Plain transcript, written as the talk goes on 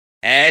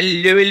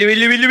Hello,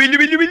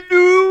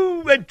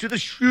 and to the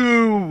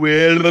show.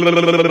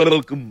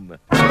 Welcome.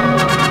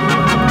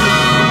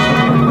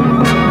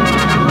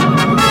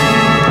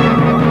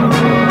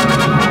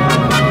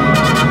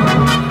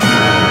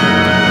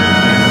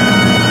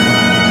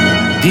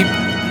 Deep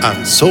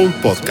and Soul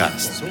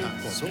Podcast.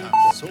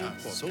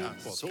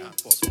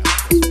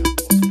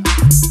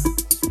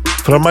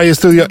 From my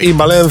studio in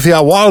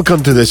Valencia,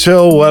 welcome to the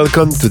show,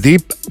 welcome to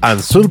Deep and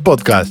Soul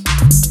Podcast.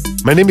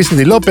 My name is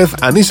Andy Lopez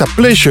and it's a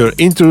pleasure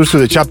to introduce you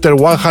to chapter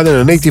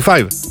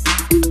 185.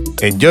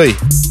 Enjoy.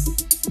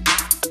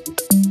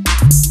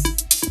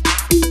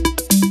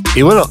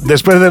 Y bueno,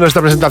 después de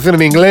nuestra presentación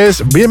en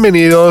inglés,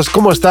 bienvenidos,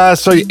 ¿cómo estás?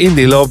 Soy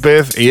Andy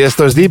López y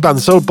esto es Deep and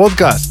Soul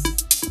Podcast.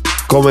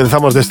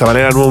 Comenzamos de esta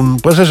manera en un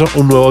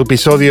nuevo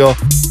episodio,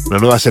 una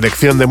nueva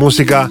selección de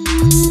música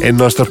en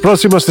nuestros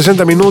próximos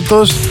 60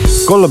 minutos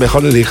con lo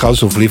mejor del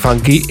house free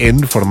funky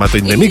en formato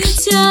in the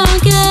mix.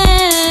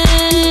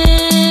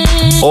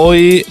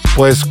 Hoy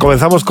pues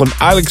comenzamos con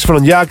Alex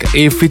from Jack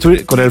y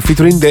con el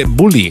featuring de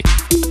Bully.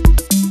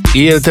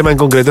 Y el tema en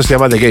concreto se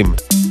llama The Game.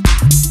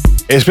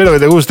 Espero que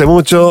te guste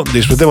mucho,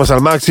 disfrutemos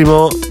al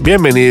máximo.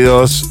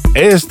 Bienvenidos,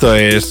 esto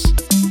es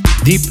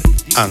Deep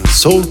and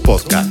Soul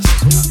Podcast.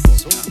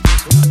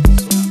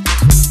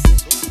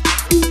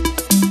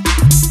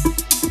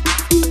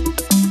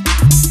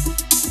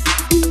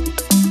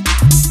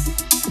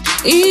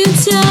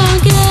 It's your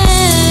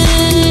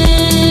game.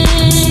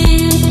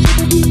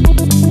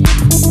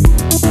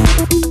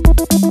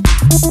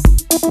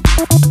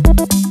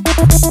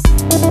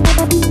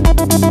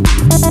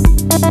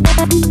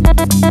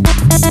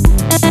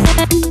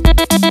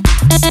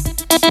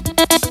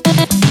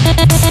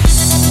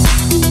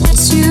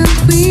 Once you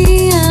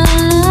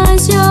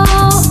realize you're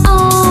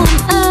on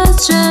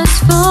earth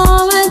just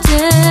for a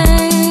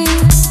day,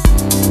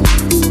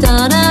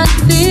 start to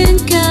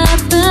think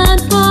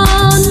about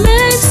what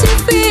makes you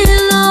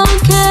feel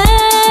okay.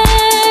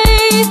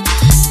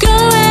 Go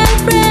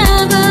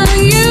wherever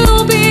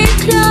you'll be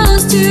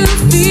close to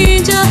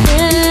feed your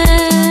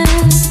head.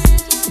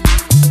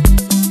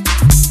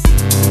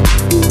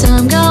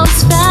 Time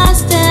goes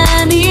fast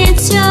and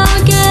it's your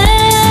game.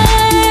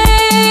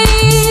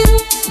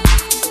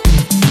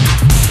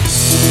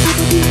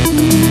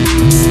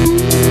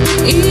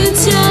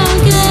 It's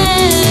your game.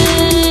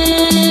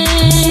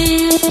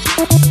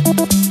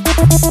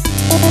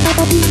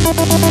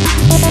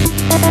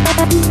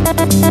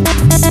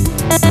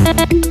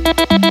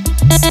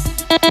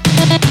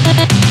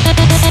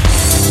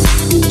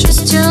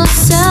 Trust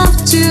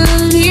yourself to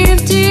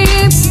live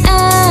deep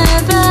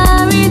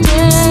every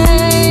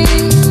day.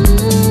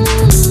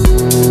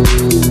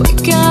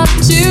 Wake up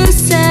to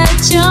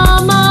set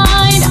your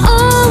mind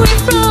away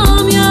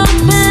from your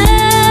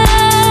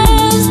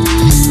past.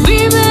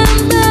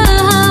 Remember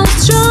how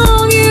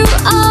strong you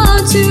are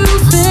to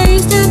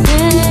face the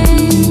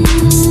pain.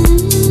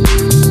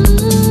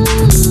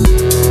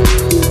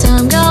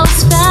 Time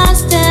goes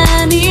fast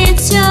and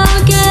it's your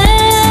game.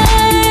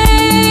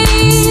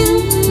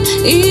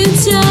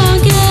 It's your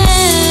game.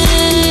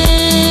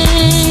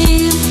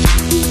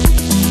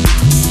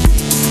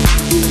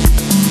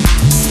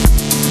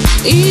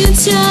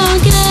 It's your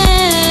game.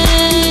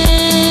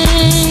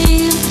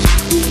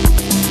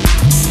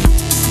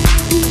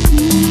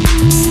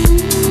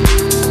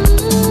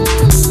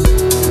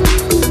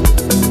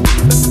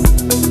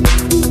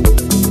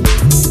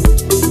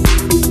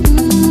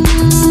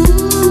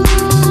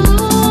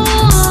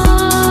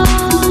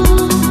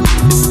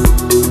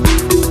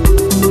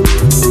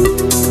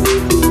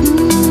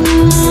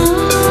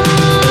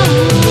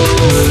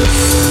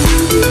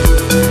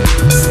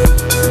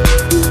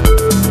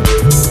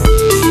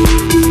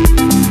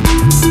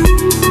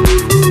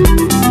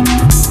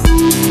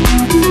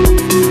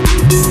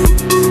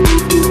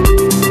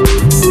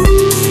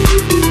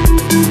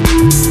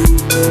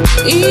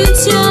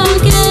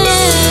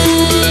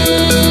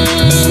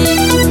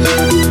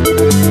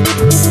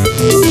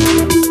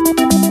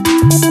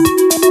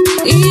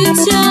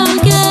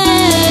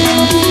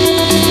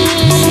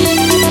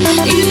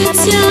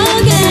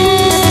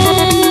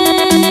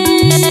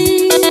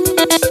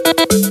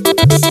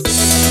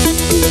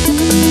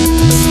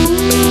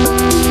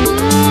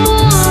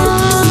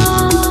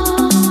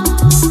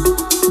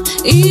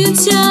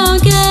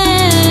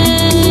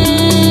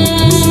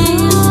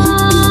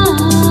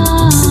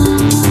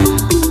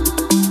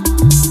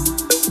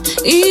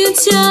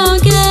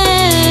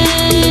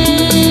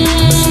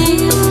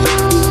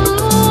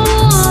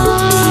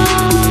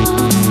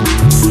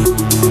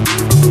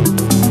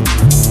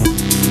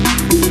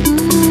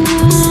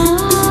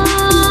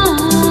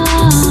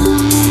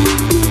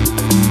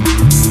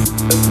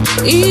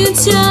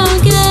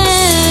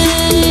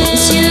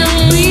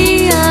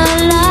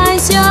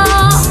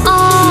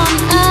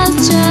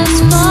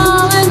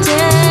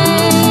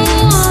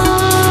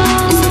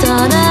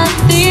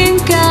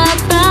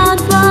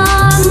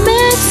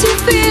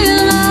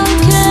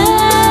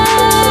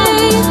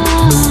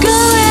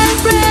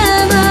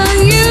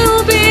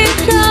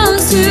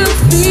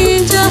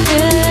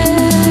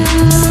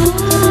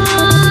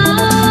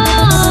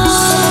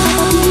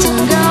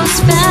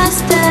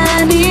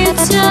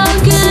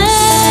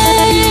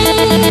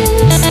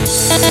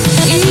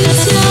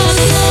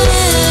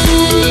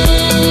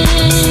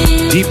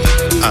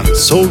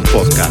 Soul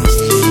Podcast.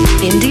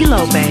 Indie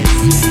Lopez,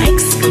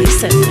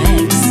 exclusive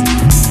mix.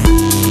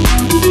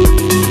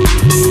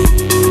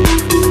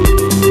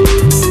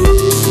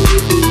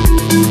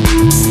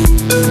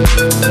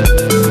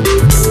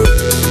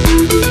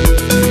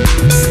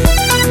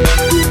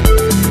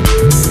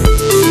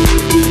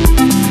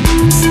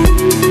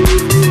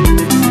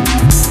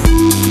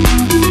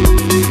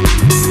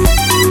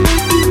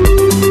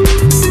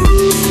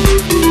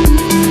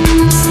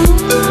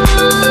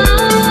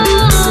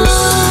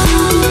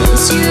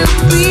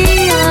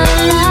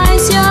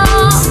 Realize you're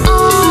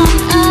on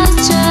earth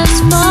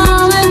just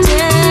for a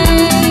day.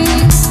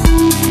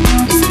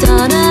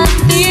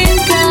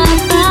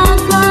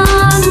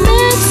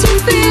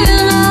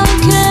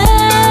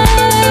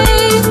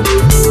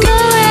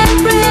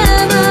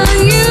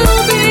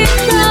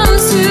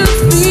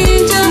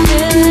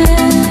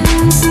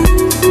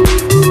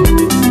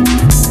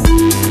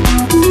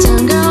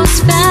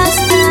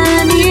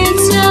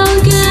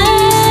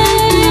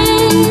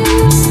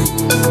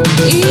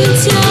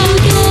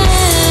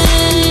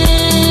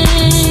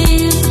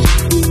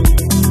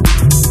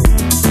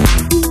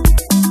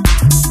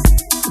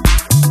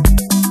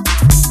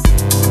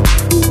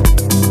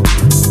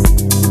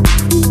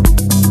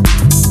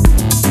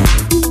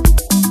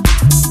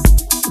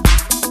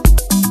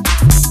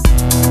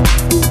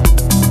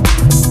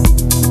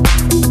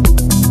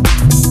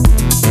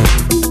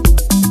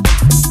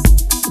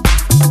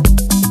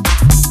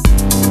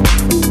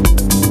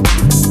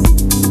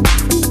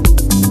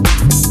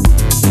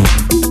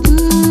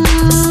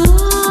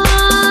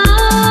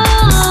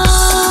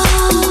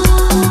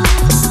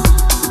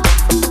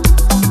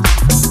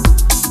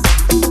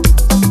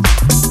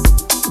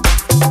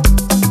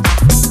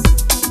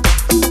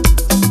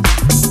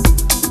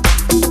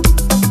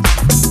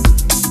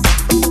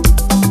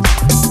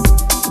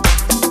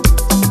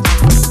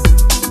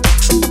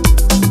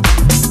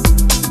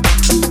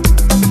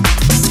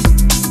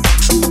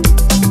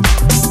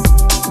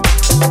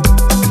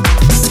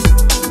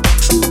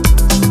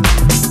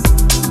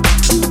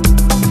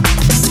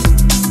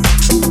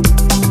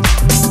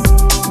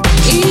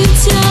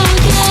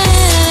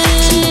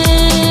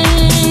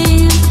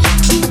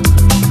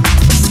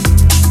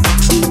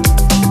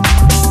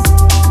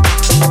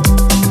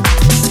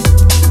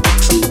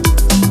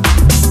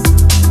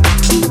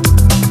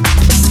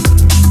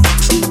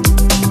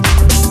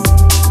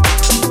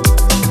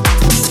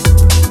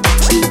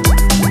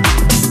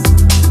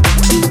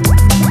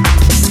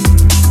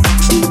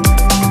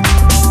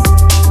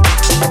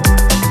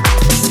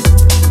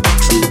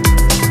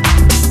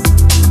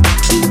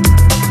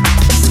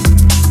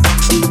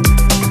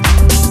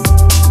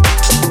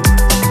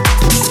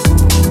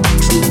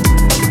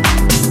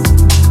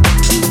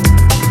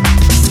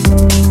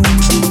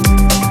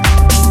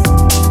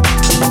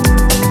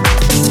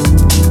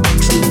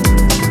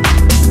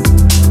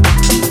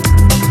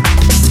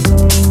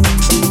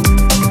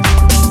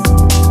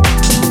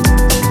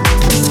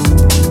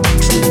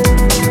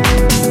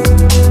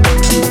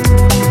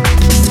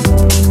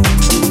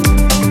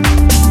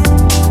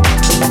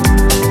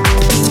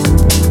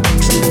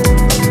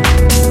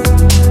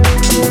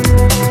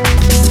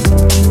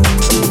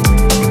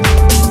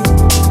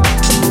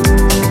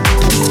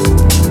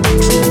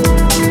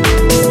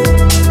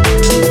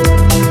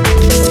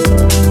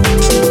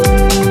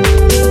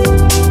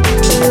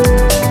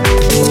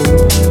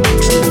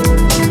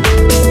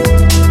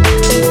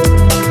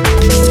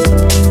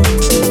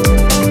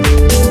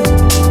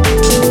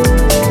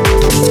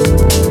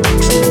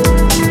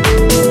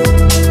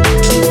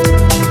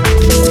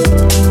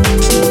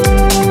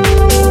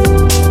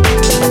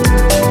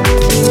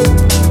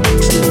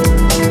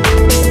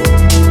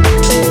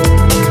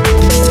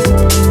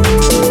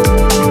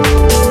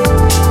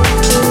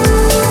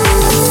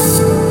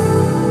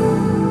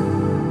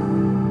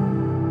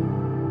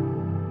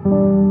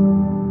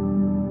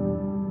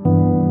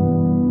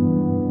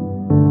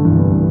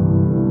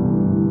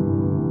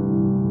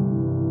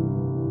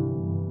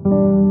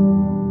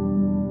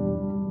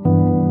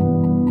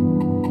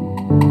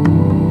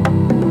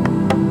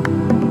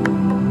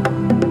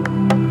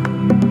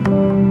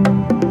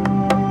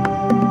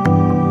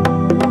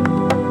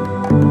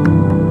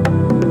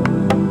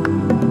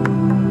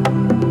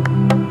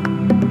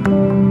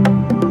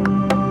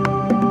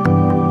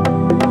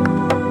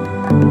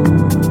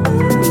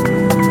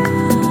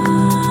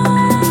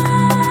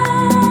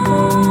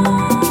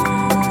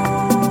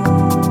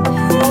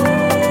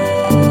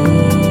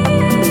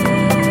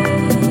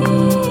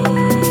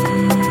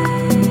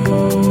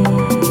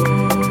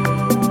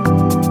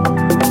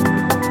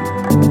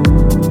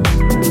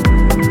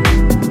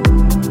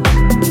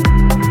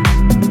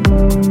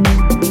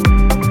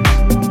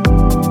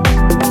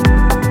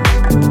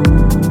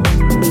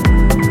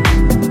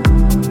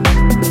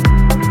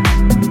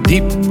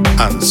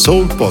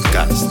 Soul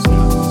Podcast.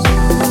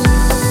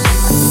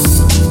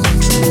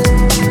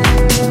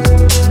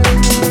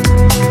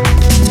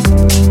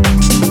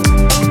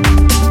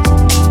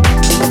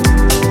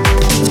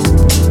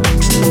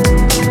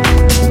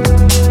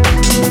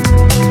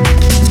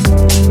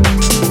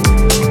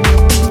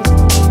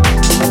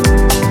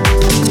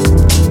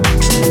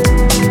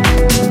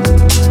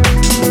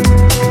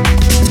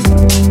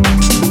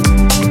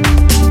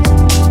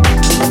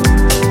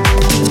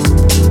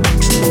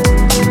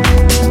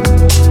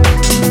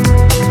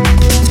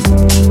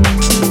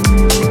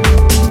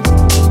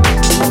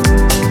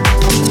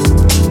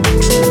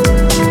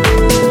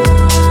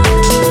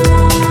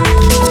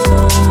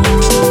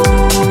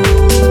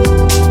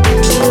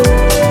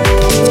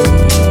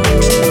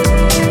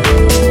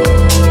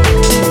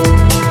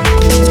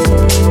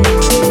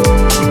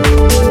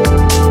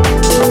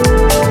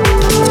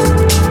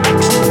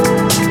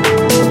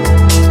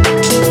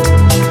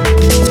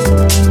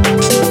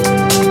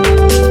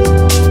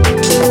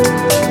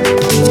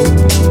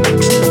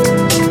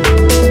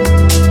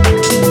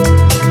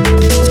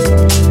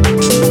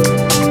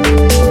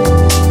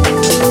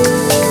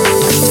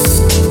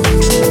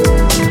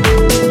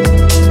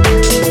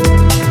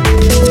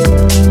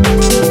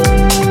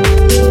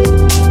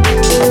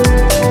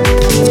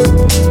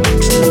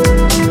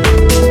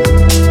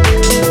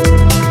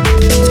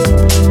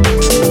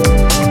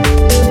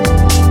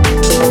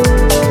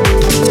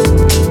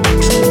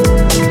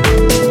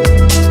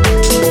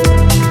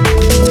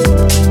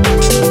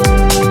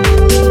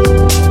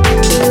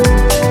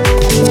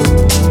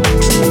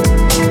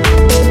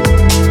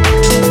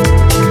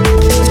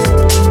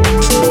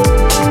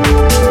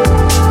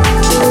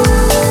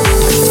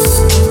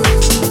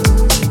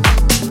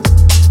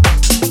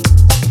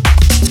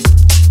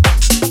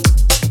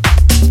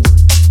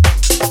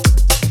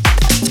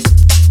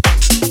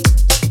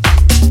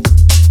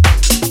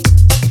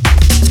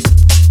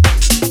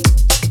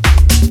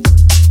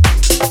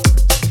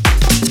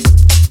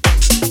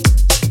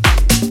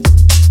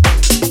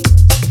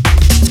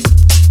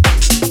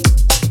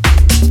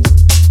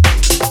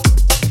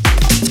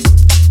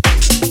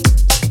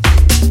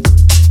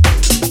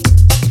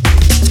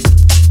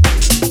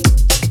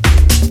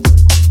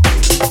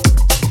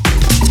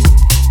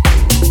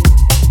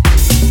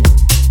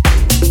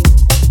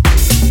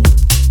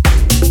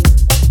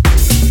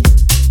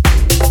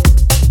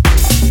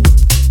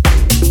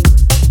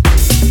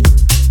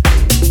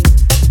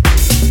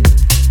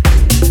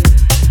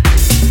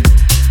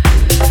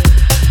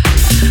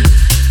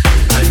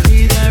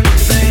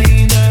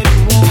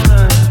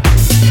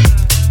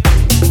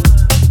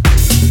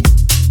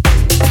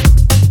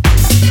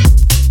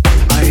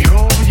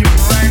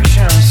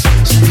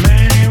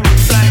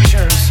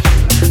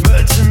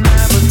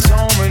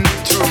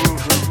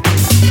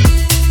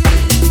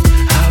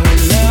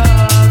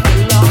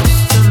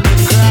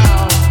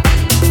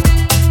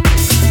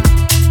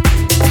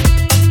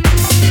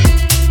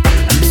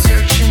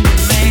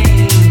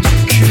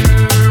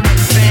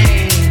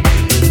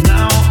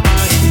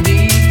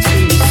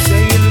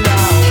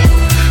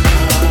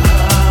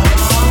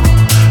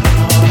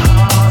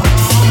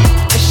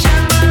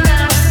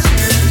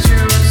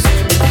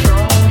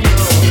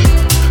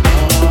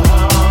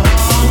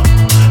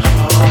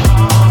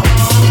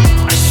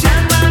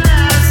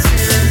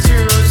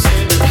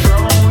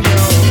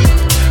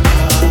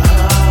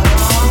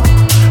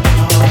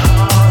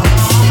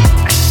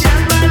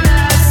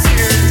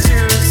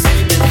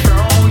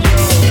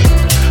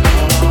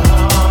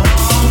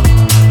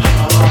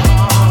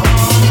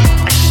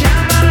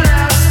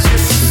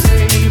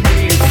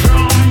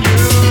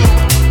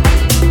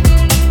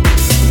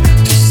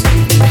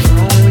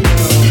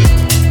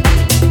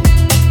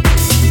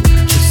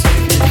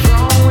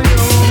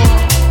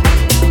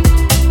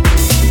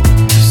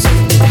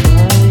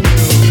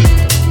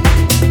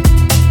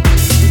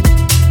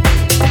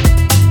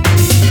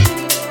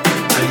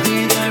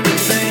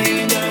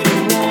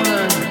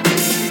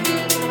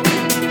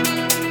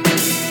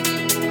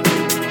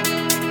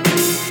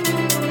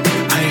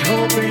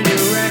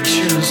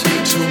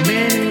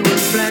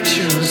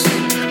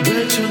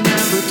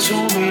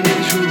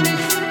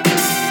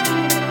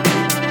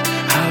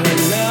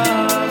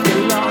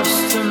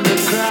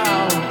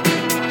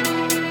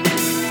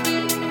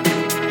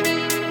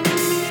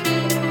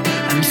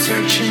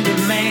 searching the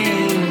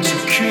main to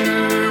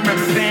cure my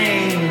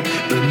pain,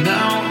 but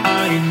now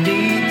I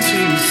need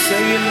to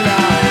say it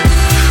loud.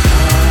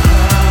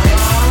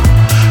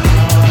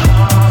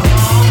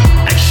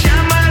 I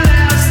shed my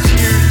last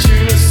tear to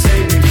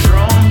save me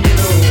from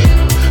you.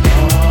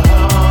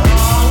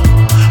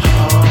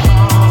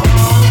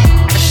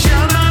 I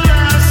shed my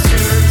last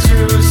tear to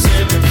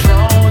save me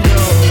from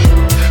you.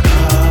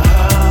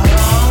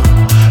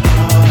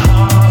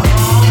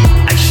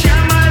 I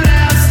shed my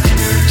last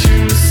tear to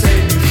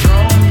save me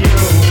from you.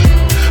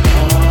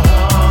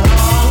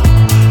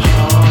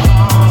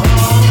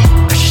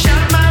 I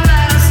shed my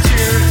last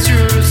tear to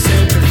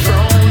save me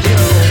from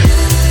you.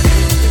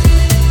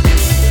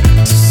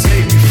 To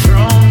save me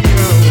from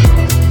you.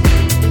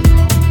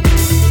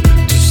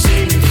 To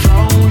save me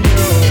from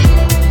you.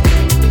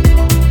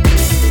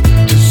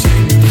 To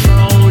save me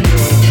from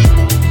you.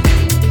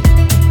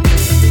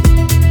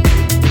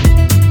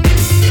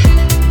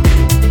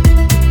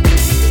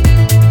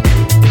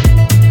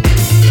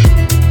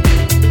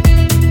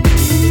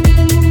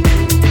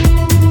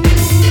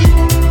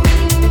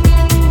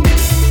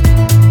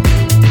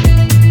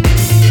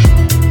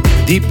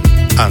 Deep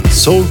and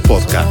Soul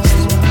Podcast.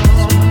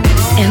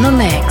 In the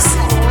mix.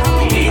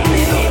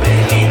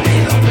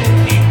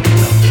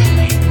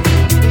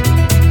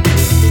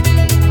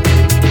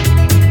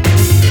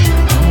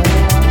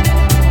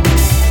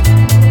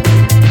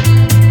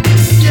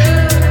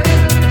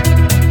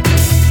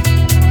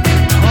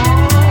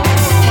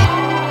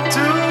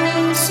 To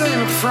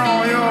save me from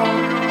you.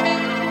 To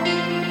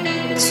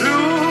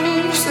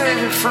save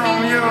me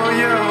from you.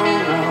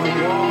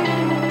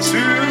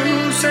 To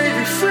save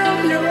me from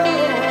you.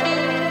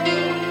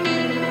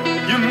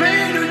 You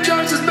made the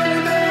choices,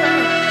 baby.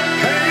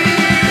 Hey.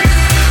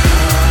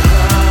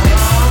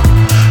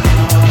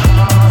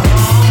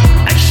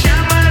 I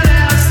shed my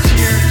last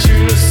tear to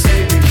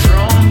save me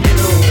from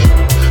you.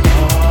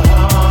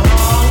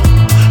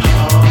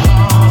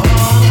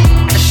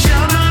 I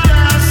shed my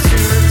last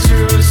tear to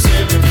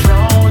save me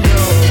from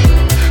you.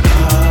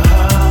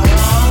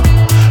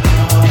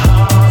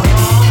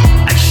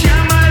 I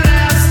shed my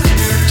last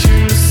tear to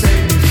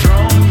save me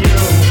from you.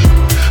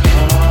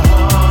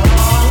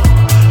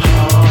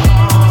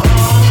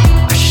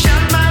 I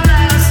shed my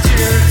last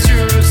tear to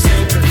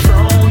save me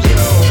from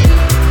you.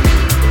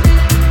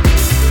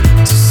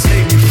 To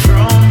save me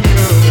from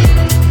you.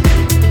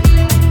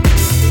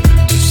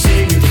 To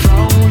save me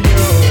from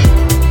you.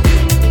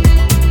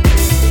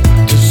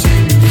 To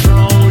save me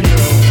from you.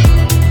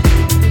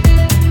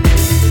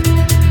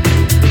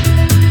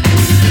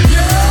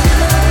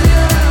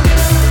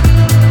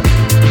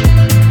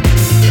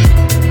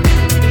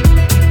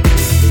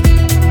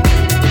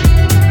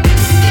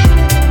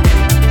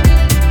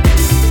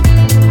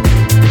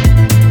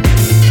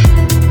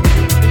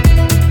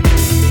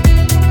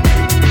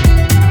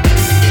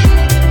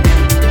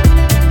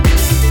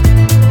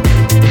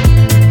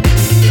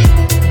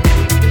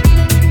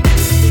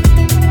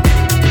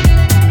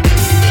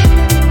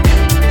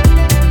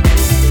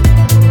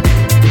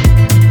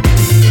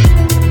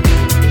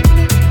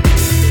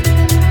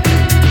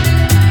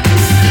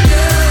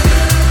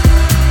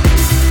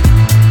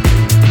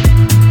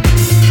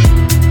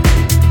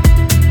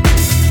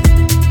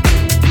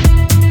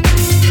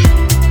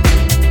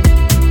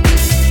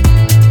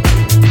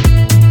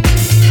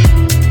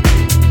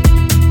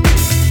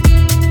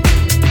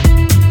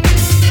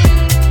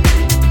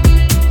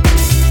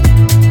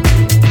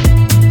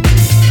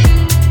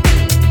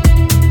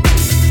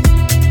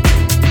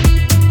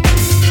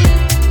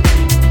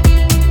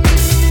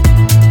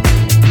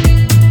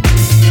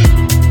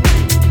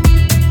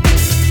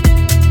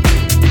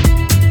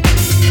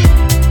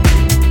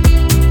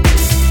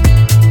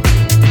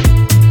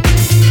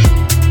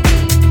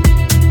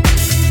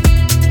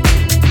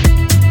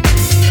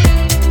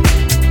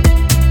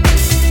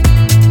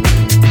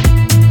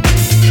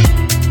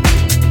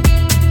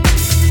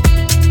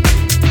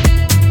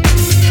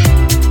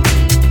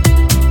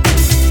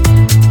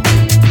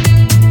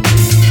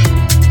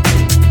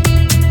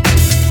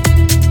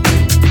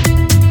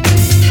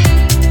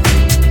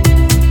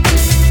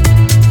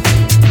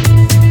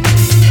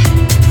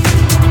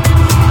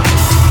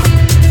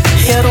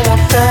 I don't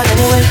want that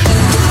anyway.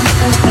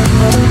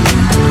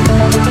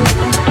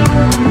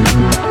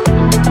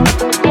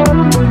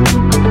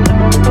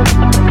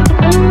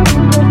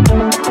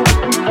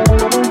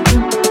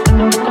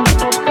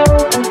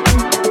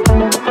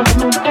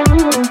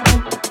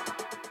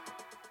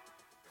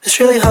 It's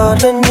really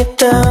hard when you're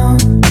down.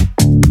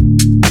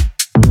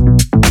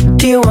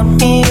 Do you want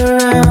me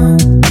around?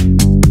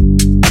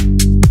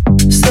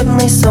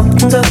 Suddenly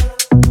something's up.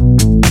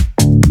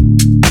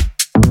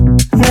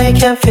 Now you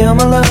can't feel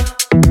my love.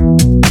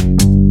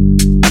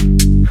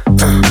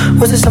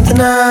 Was it something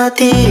I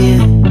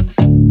did?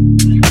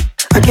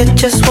 I get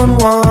just one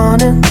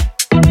warning.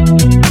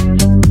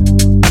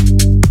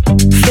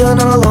 Feeling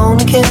all alone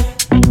again.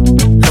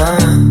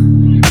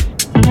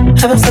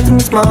 Haven't slept in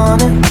this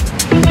morning.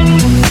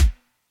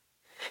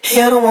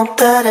 Hey, I don't want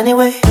that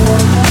anyway.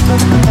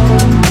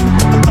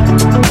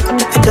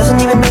 It doesn't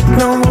even make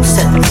no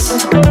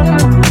sense.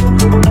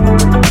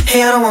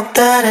 Hey, I don't want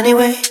that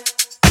anyway.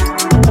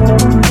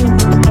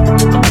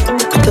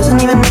 It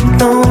doesn't even make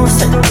no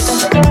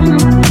sense.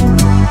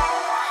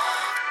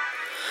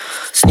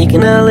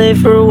 Sneaking LA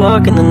for a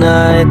walk in the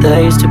night.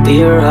 That used to be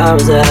where I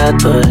was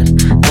at, but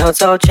now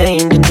it's all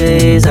changing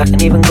days. I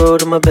can even go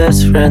to my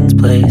best friend's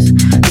place.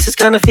 This is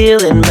kinda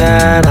feeling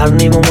bad. I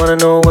don't even wanna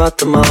know what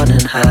the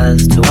morning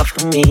has to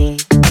offer me.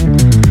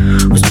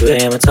 It's 2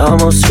 a.m., it's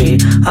almost 3.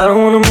 I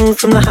don't wanna move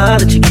from the high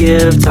that you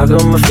give. Talk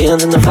about my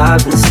feelings and the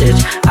vibes and the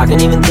stitch. I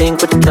can't even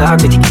think what to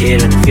talk with your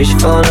kid. And if you're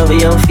falling over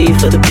your feet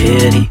for the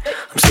pity.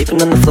 I'm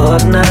sleeping on the floor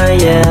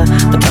tonight, yeah.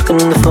 I'm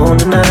talking on the phone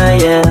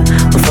tonight, yeah.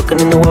 I'm fucking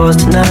in the walls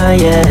tonight,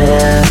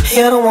 yeah.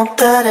 Hey, I don't want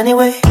that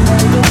anyway.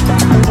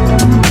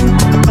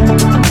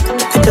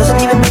 It doesn't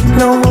even make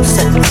no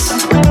sense.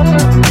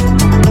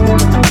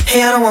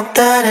 Hey, I don't want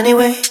that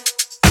anyway.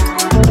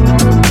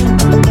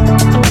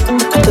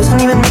 It doesn't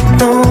even make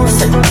no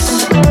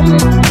sense.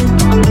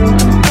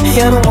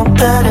 Hey, I don't want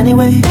that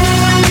anyway.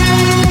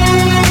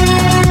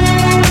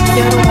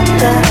 Hey, I don't want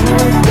that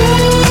anyway.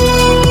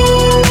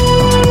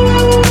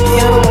 Hey,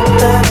 I don't want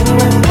that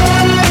anyway.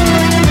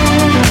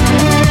 Doesn't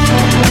even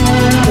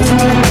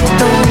make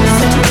no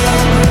sense.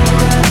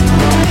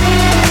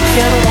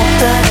 Hey, I don't want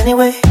that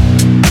anyway.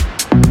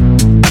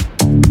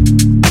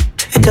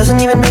 It doesn't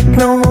even make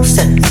no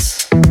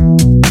sense.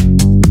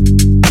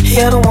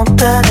 Hey, I don't want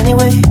that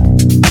anyway.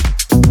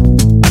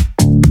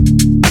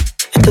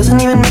 It doesn't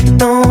even make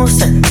no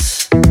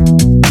sense.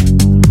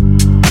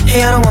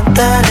 Hey, I don't want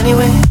that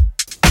anyway.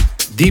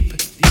 Deep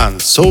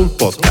and Soul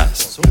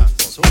Podcast.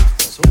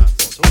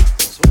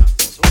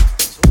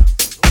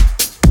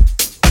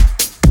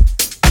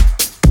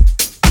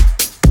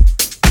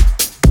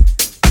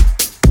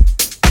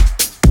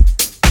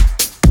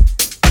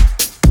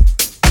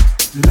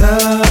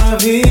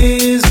 Love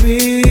is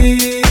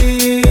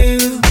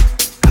real.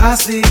 I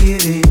see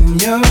it in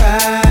your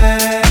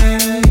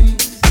eyes.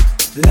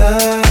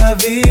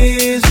 Love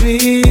is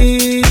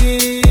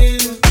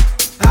real.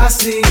 I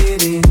see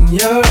it in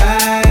your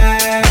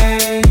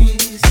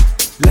eyes.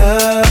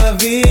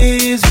 Love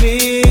is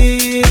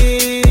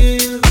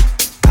real.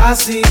 I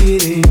see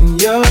it in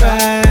your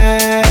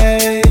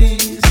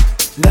eyes.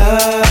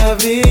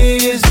 Love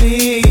is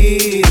real.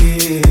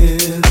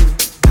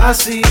 I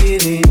see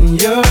it in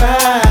your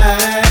eyes.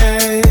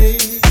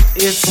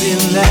 It's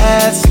in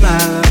that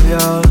smile of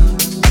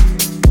yours.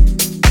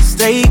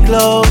 Stay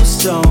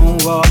close,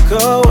 don't walk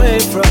away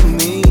from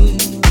me.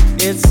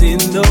 It's in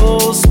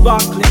those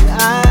sparkling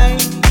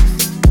eyes.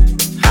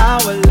 How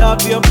I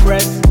love your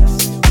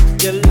presence.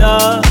 Your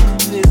love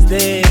is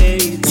there.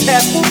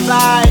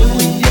 Testify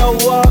with your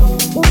walk,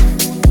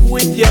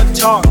 with your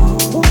talk.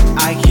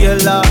 I hear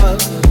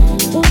love,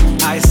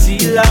 I see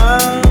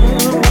love.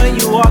 When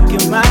you walk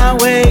in my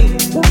way,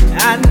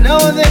 I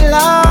know that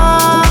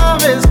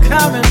love is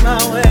coming my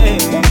way.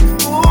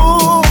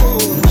 Ooh.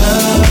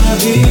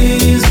 Love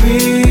is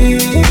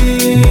real.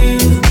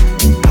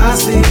 I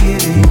see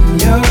it in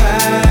your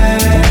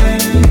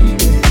eyes.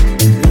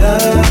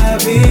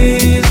 Love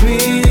is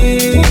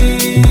real.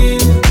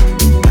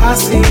 I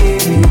see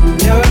it in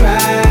your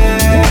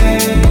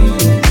eyes.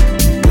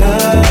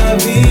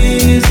 Love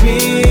is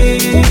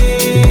real.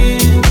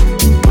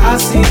 I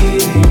see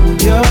it in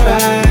your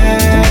eyes.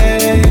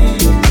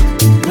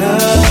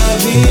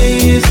 Love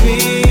is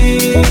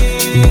real.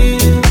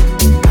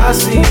 I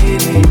see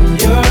it in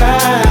your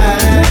eyes.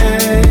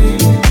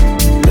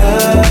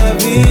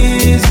 Love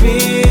is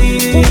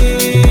real.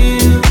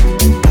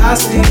 I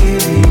see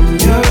it in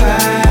your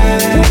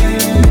eyes.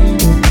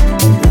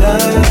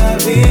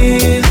 Love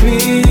is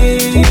real.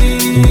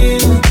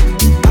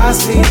 I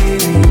see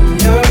it in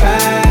your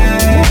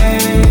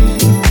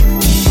eyes.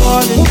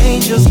 Fallen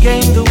angels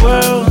gain the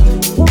world.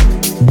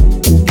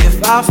 If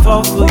I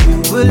fall for you,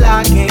 will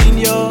I gain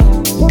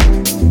yours?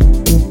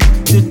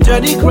 The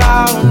dirty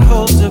ground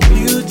holds the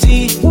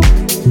beauty.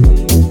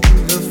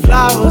 The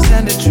flowers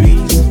and the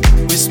trees,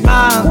 we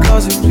smile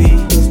cause we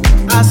please.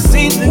 I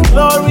see the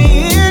glory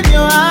in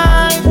your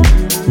eyes.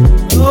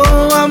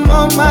 Oh, I'm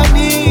on my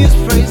knees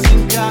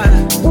praising God.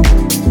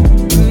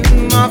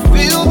 I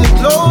feel the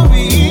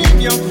glory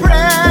in your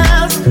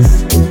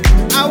presence.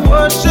 I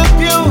worship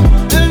you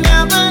and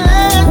never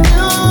let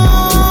you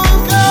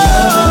go.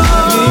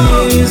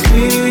 Love is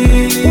real.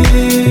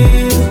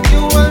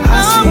 You will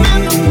love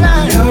in the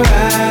flesh. Your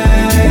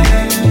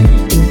eyes.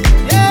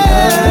 Yeah.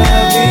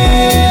 Love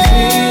is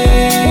real.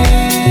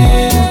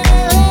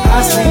 I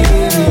see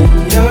it in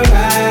your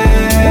eyes.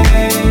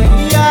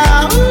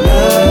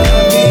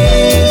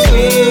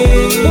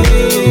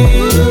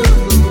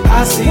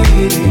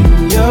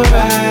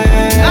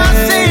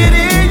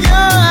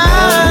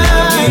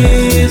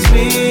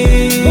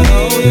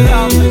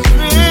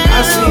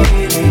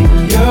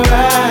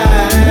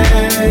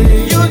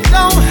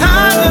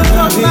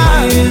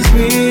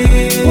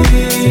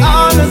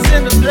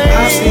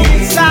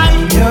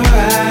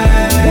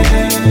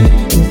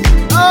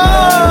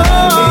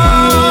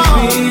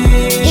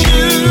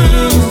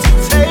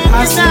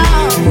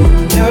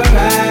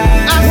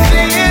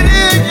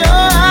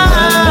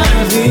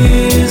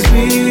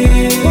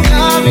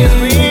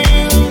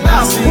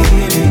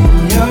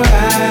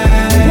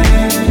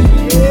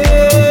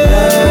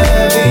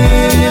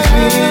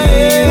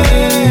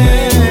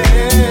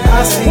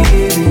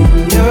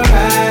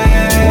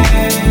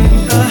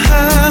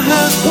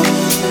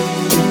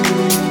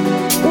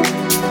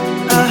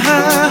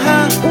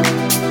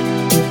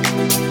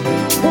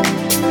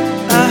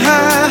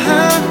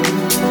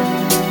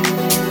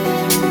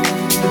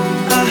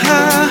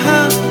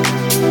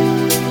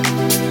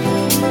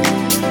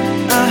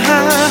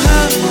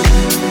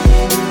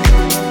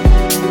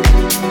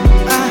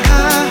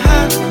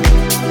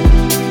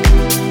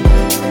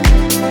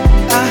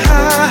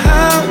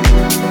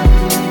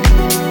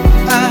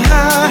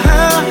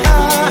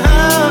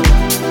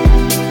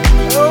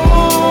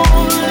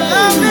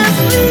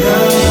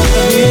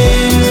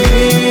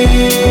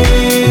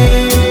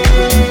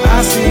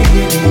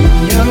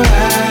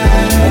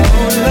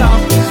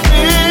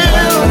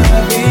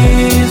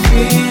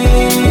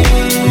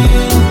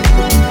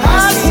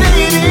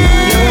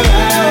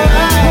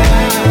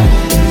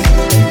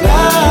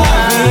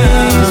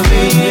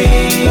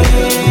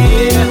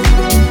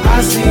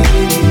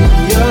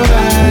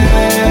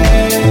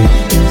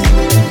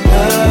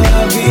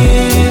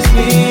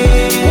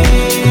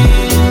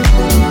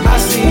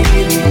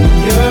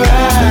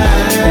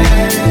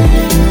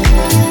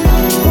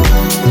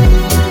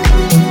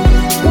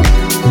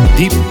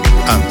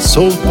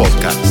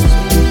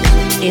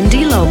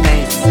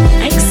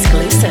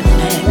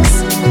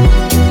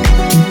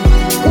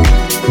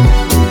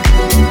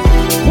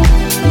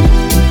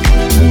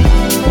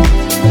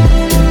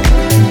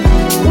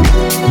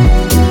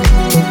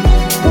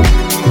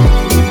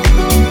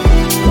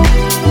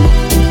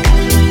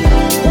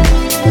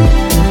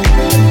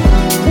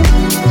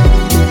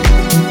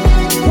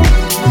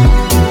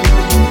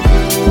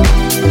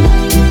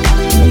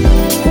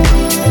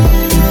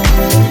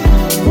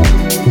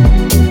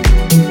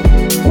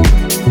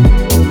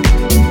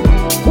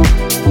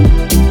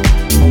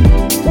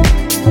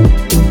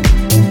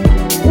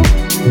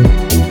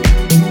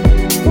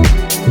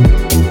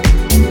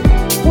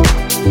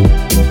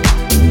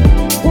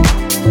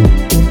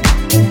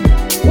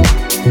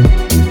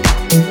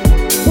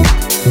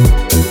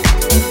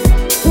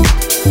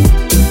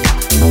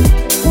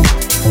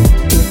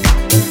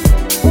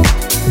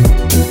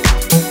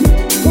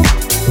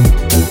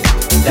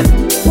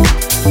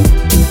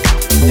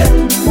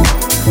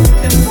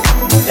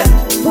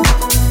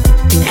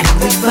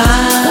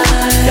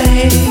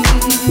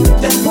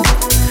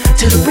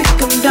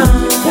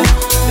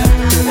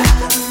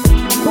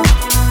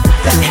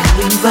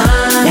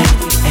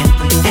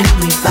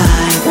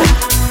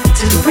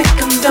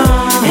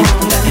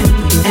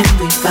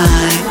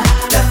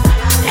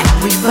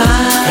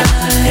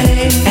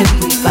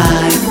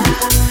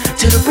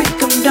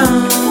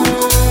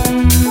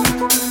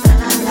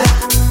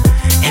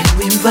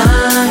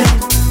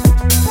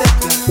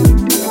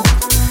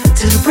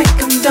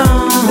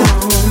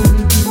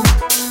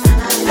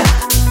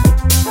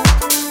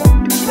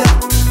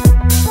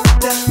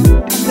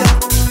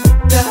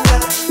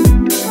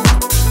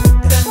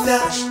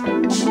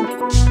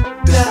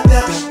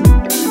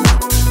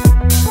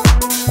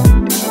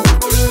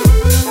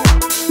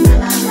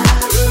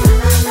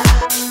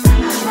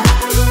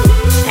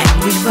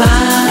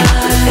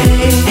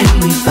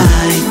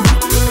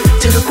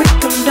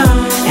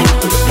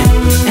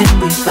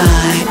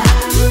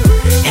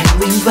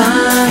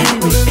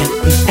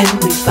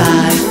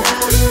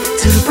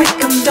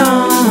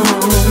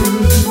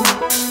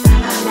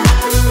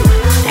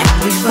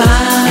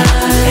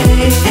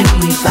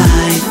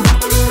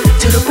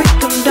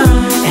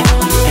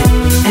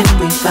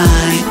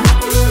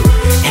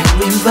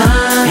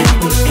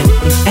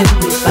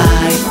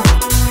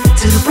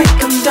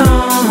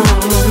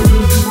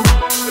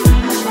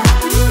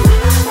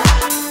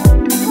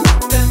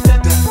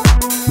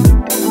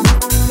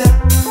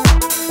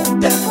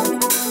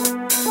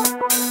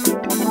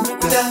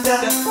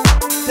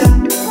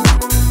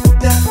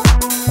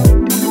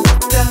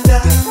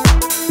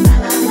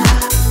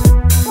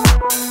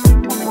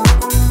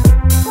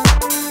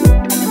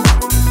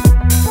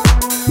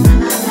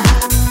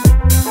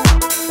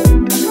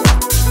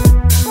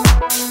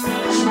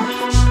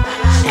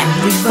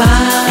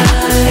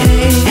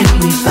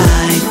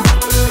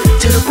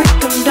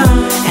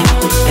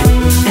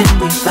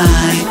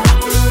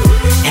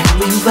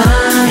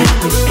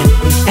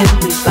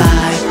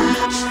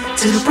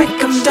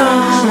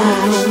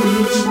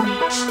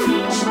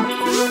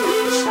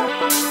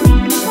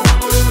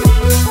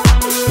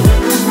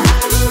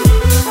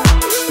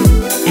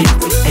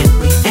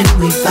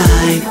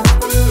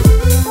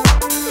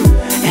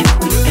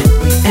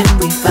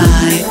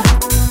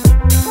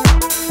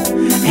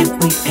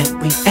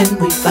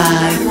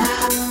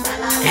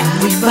 And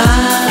we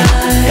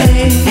vibe,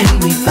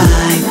 and we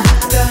vibe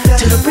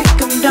till the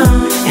break of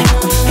dawn.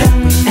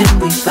 And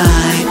we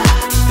vibe,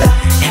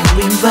 and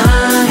we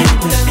vibe,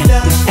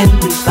 and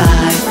we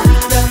vibe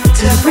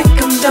till the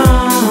break of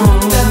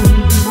dawn.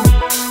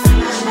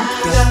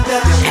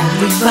 And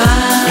we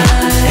vibe,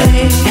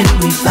 and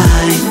we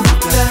vibe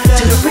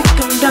till the break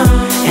of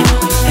dawn.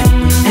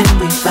 And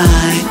we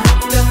vibe,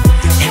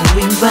 and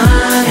we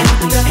vibe,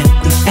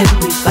 and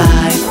we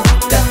vibe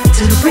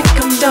till the break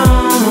of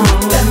dawn.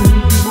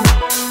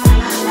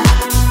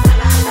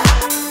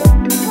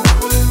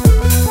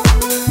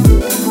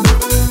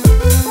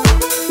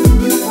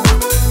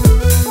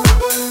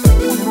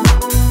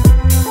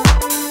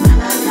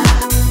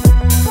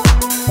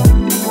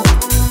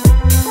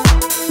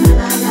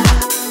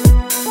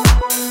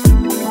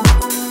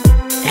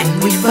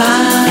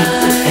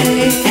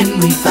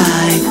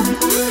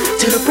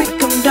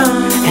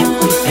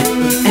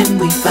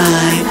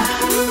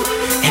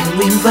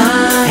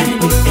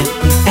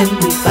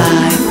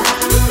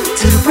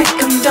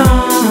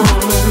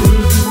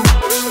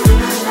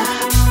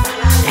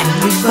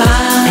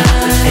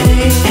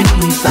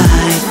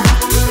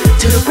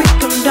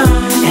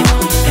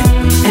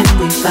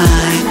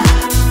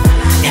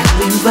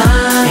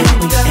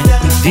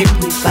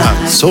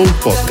 Soul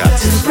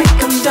Podcast.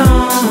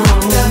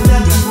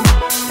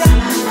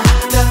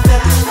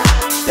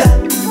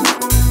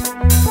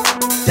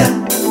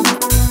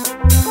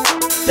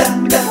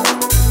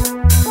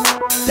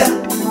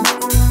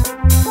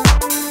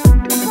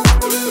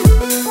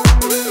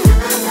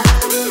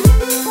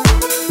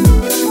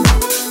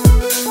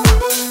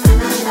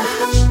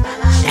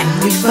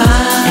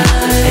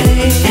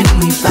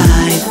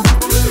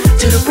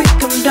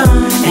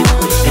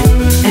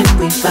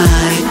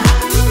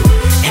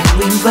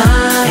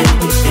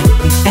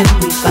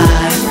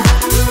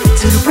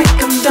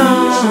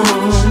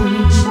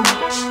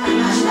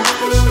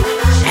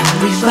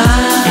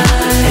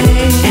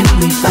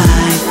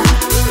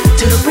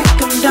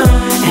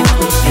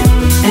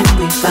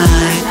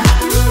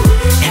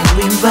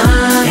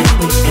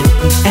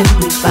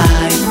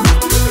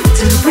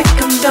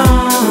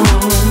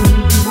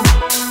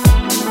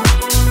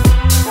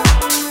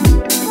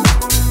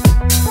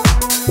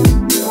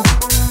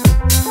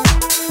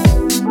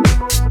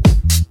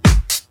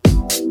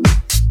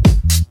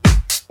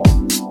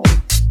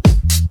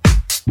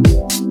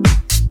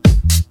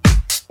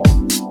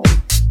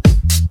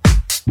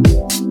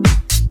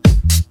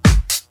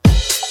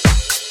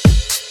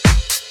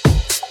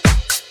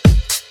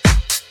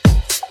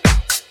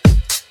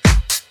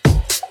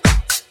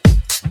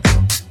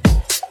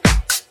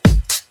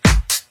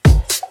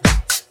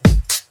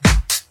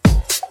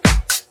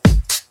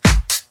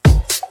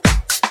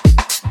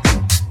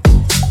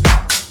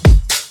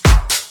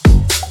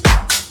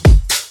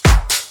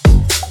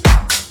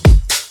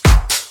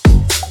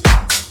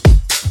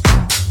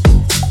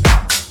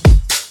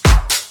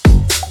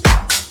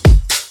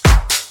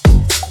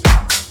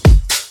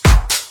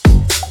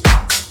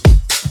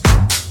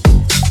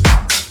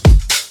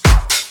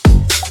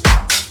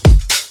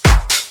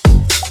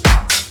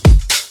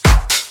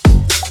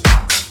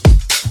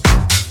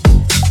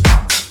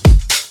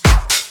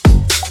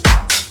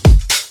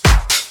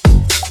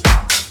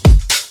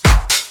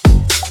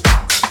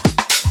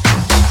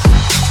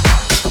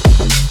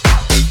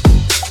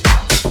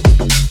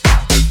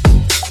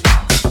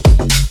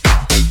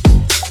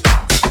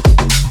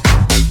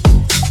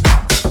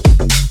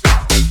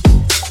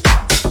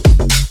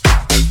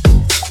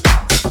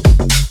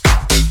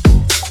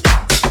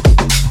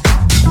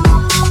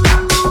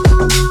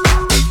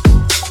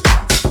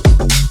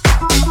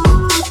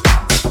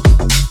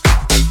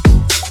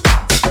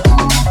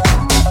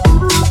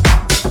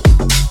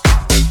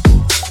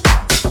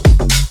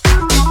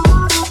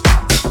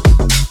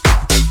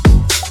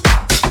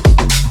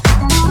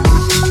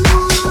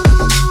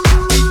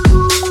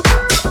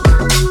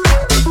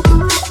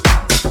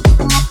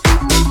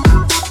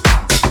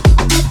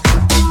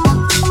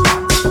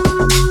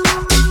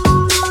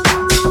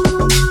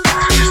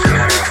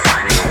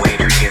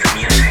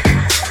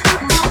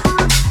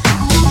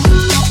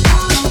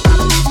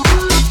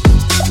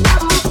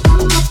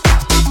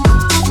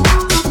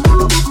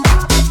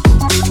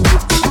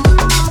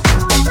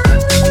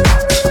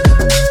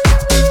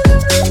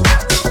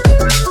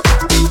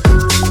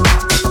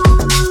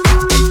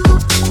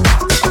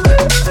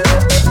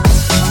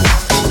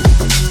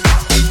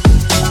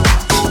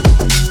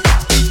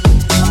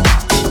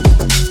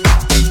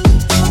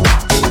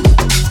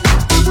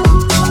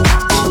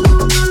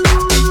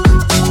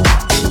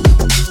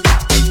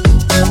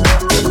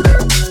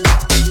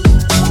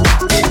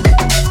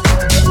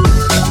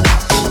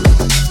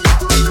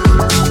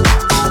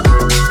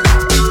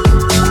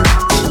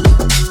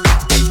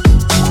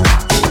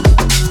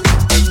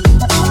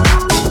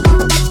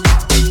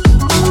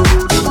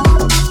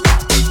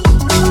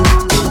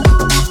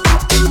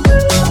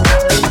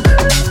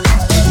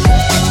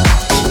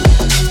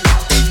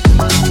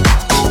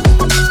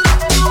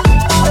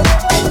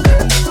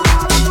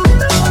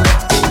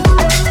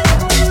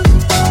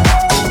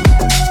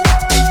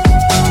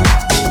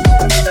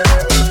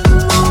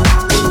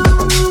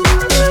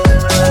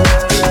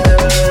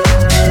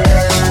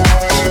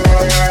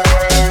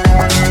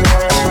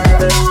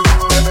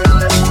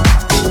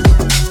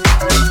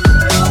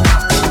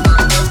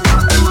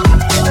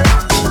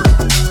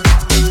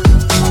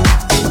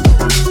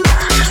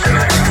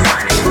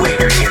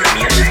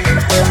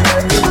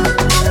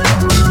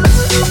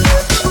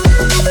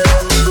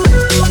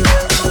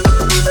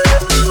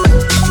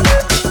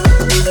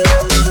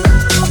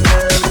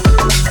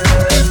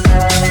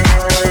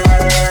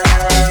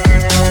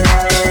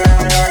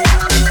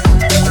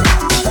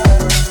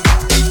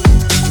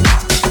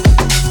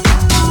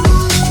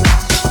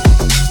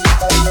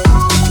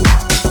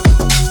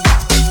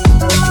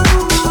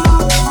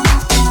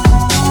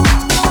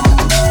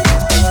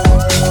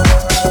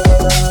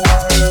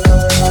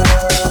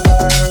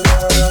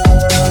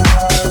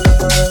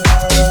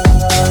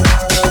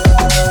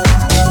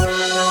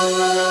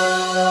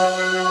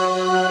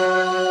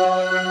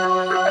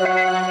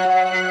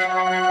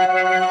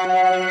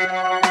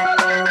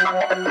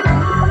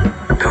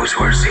 Those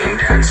who are seen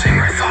dancing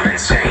are thought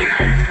insane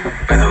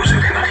by those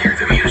who cannot hear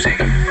the music.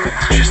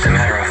 It's just a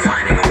matter of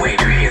finding a way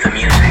to hear the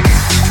music.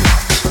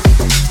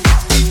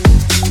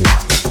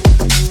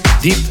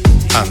 Deep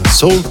and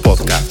Soul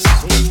Podcast.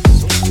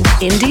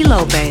 Indie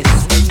Lopez,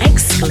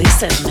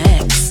 exclusive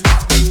mix.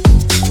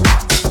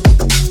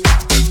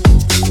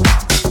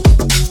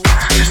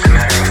 Just a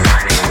matter of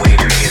finding a way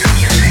to hear the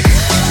music.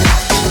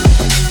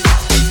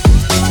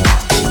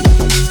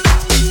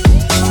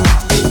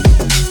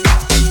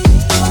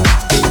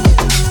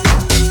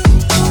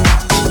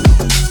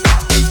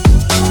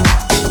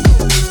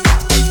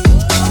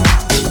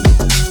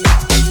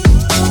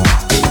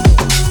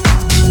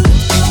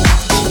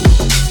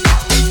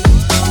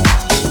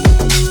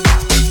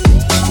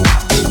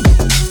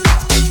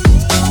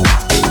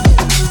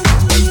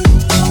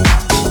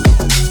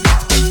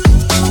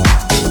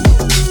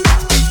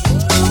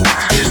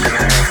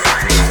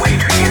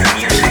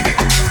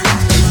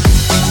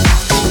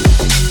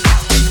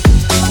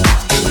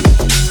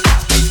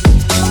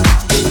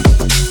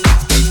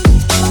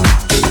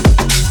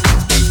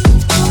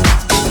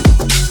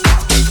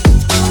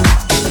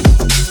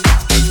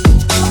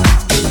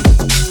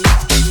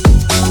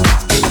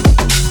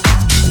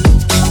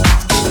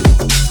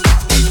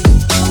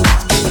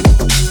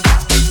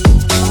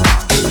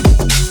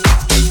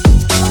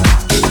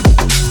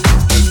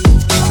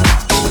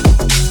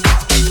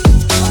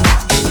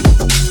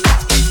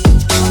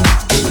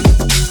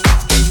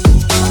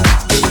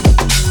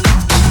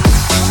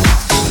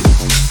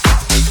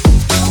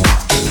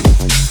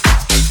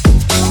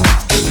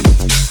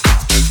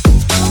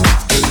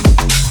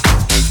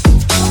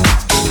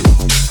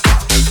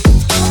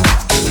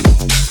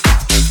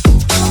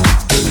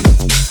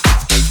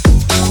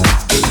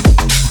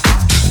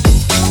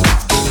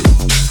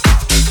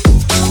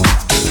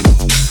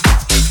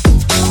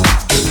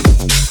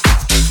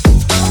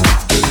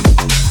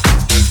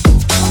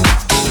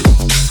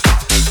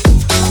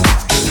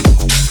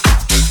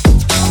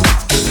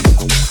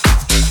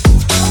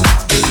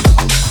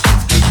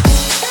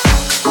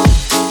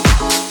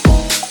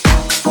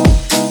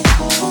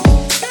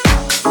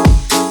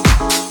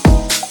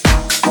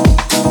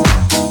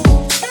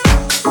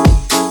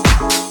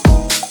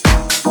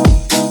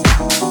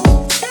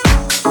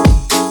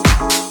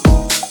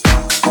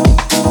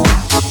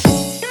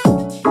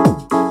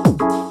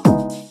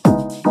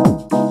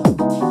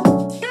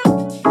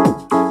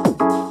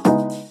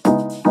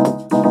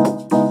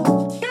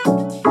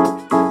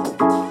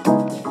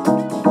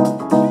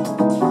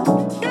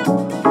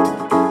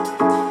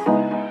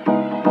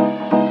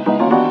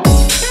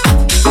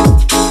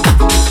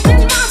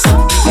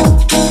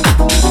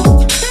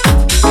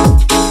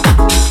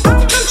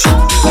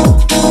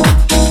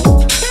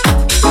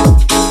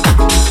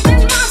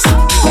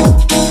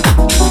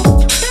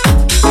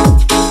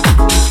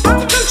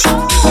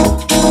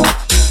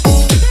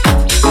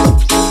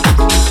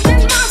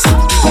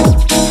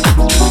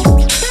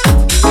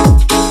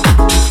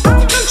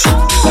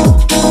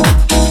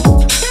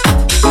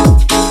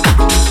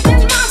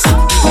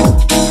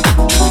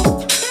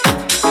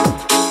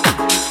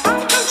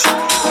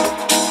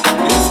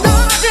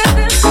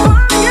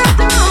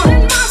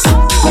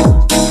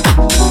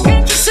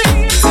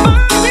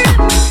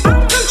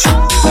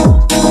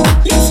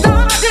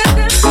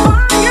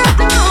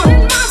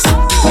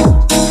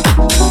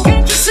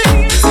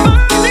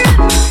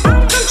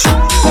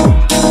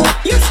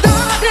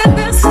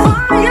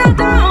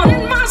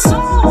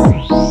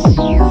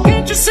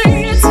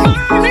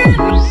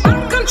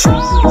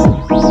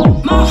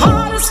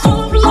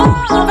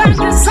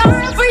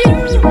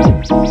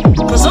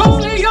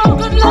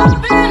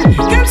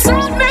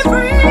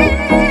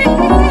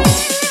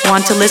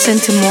 Want to listen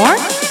to more?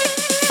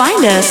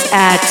 Find us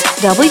at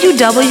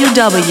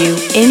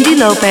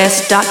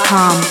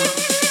www.indielopez.com.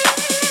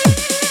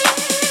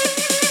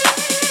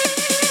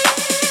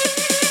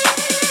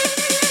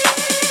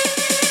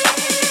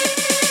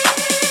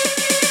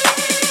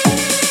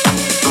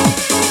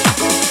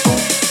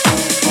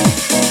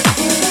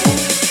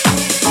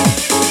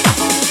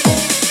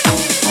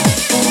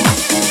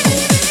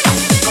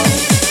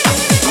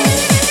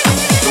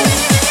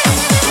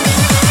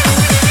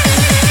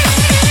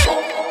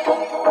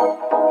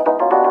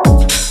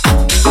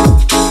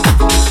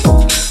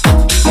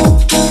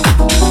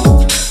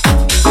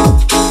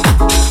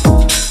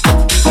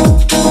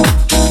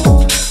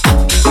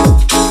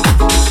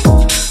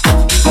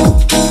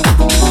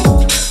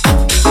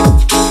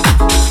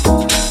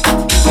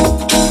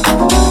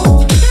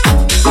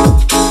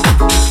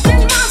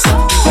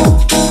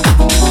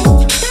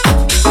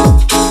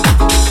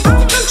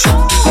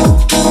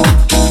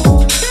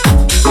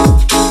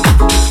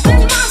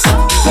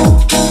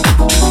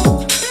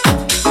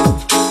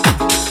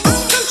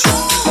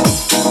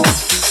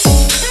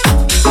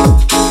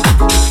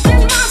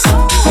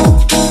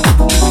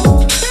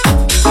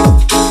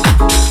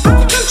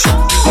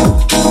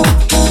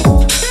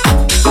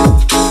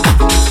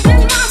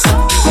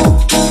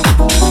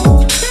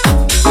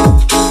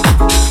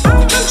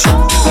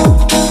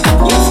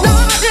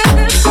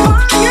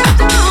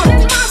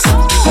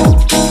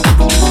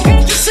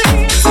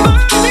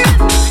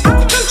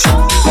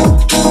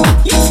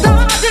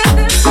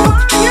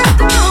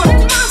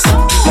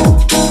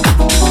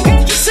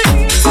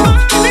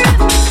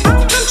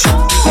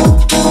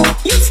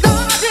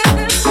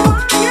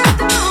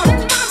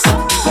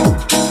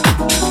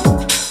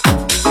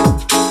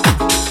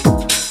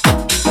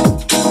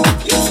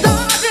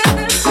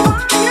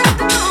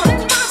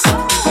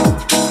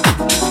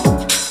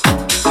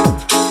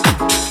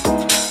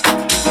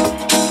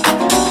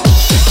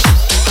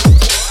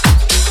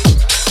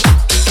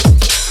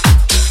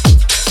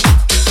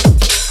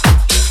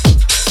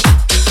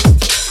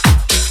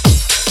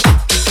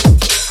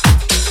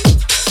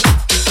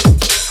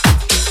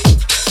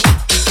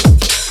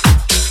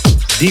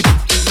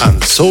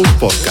 Soul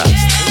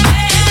Podcast.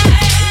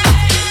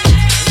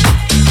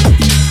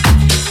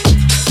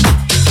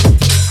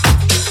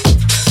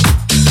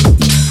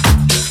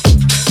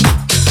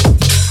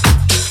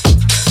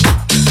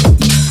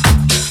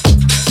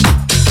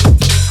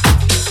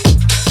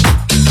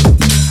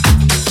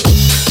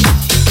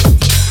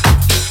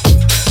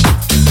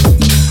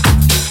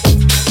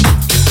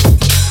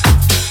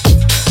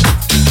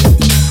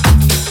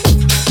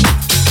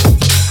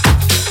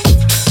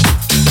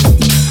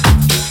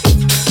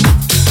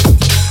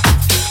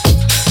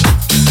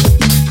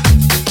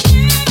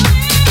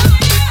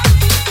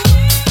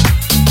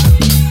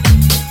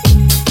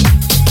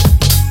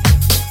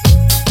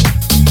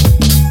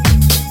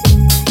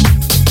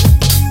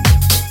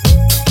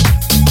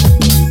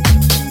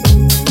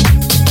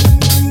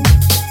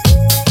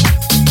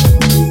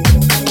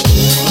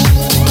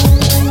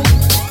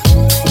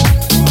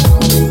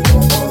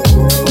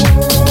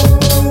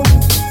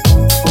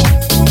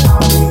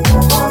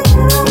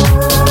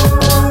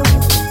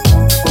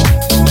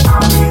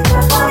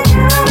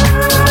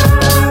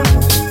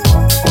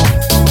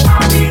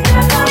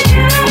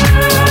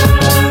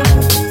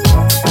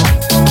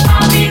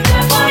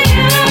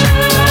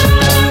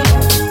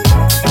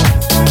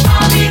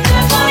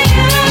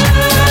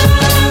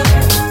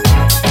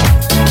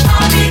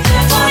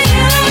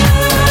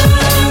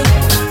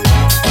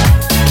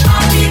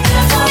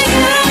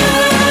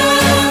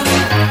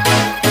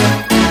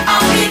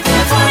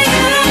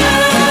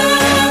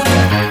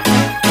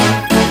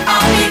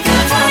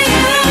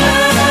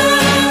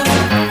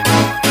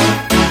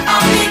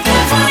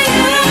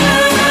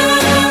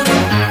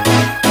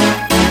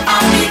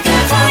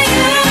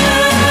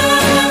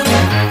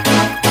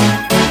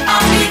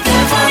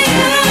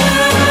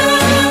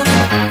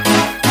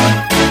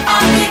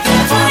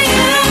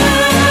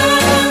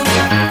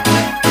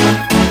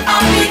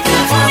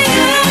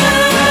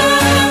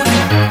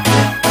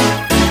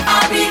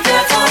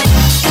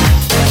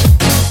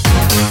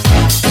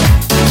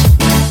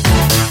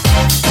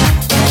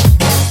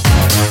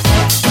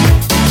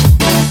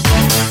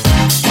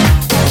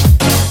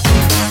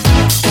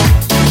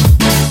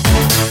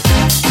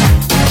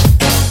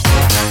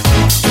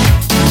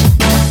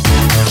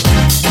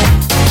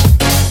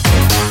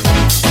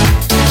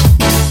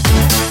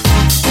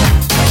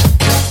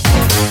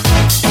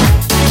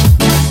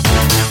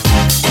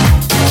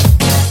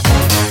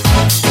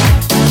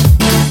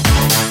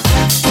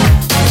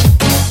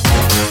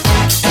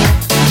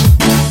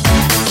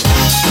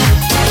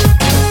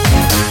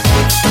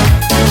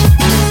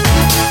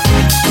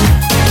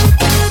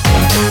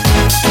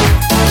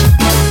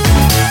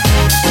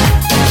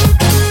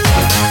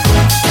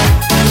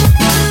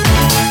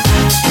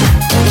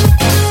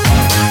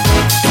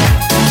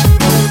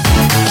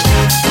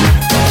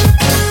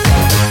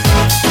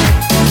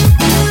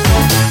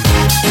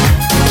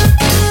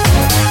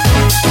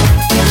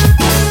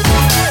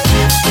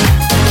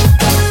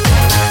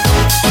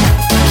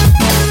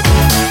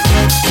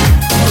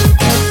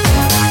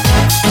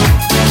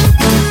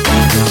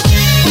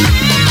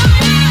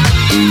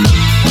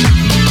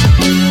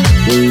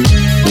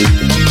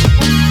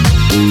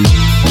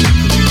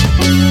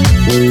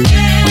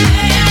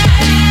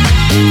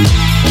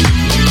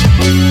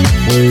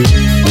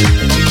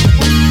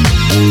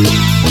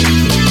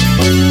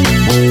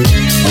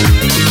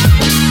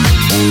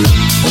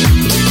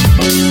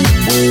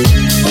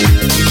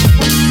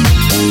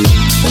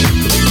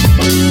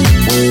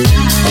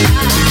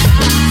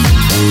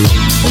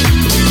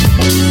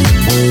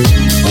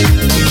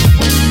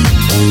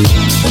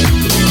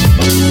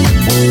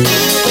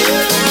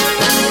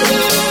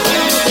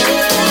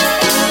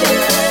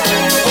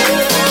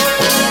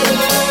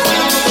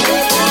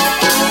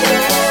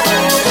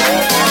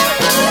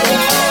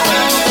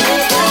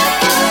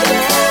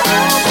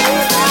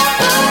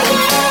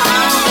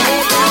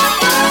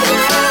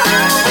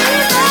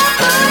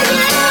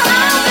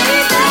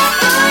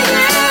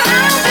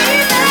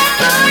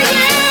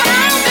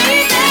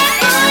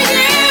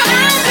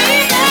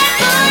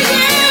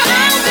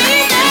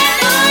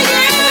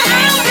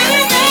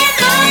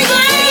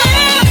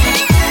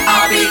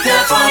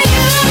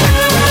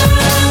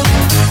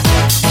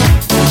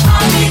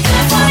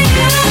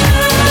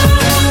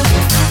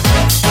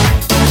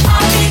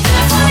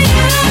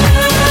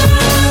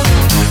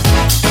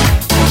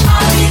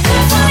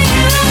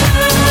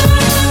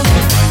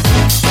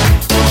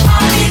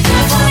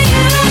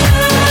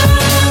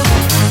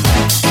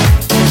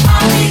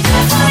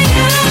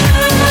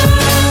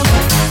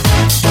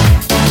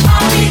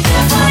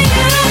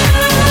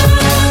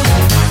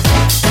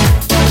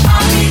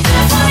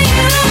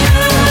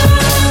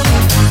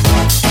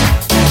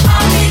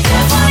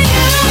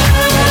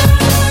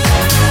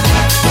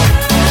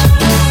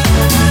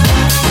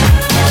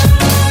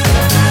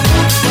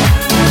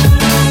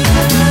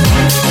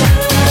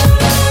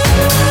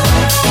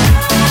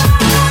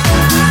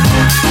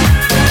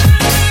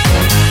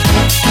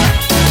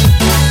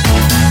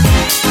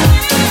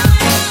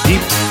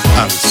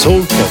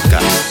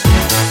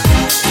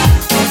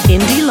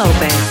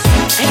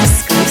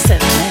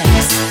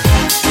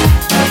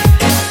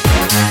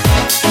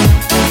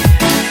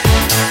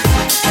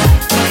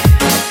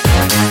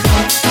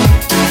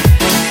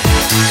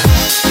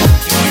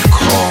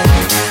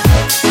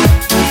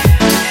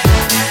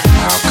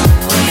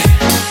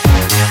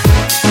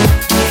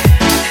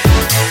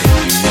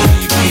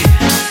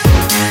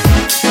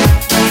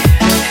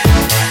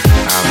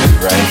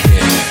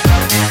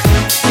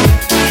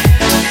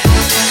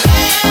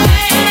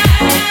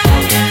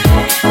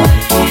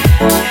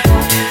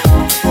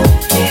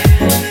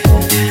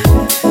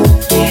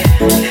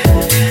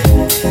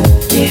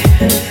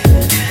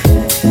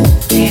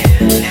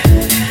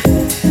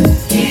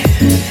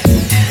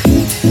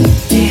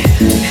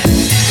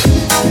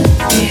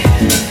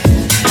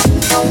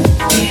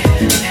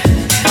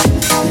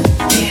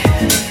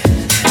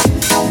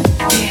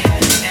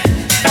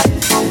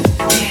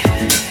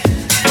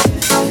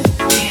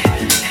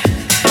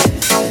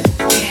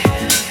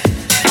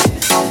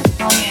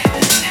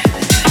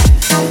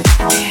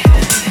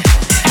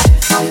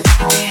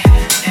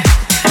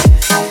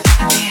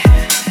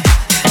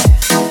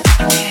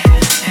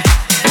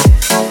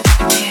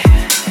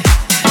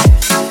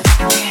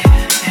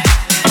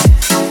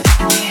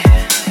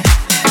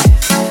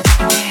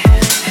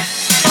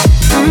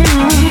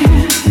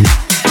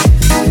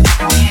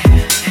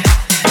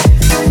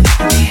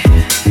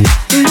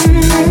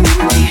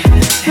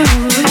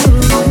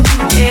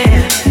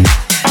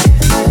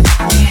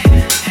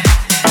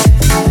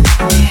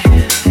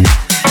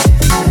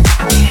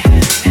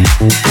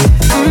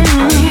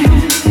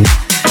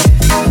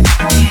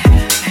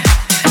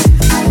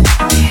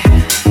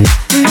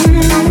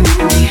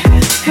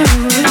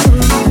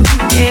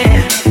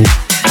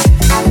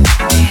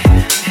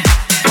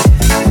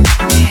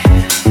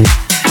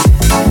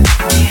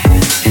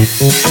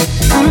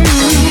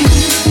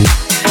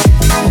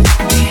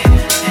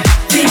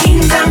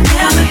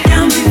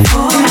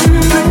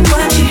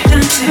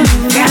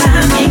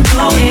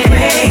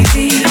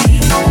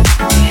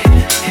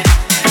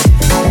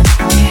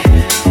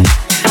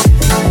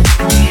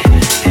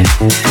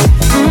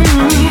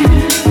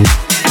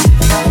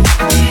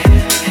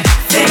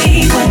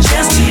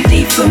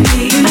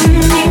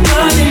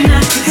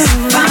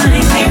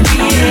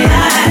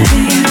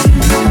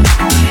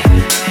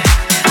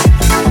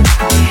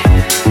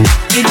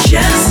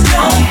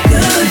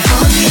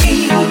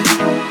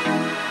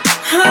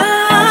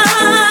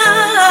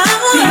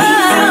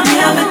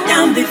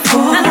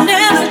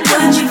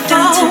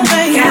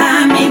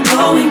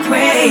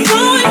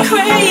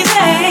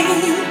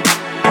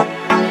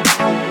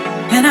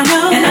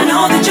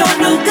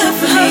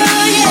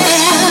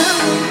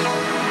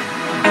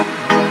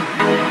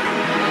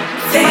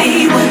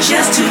 was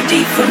just too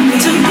deep for me.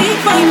 Too deep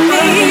for me.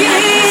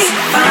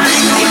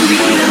 Finally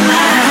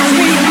realizing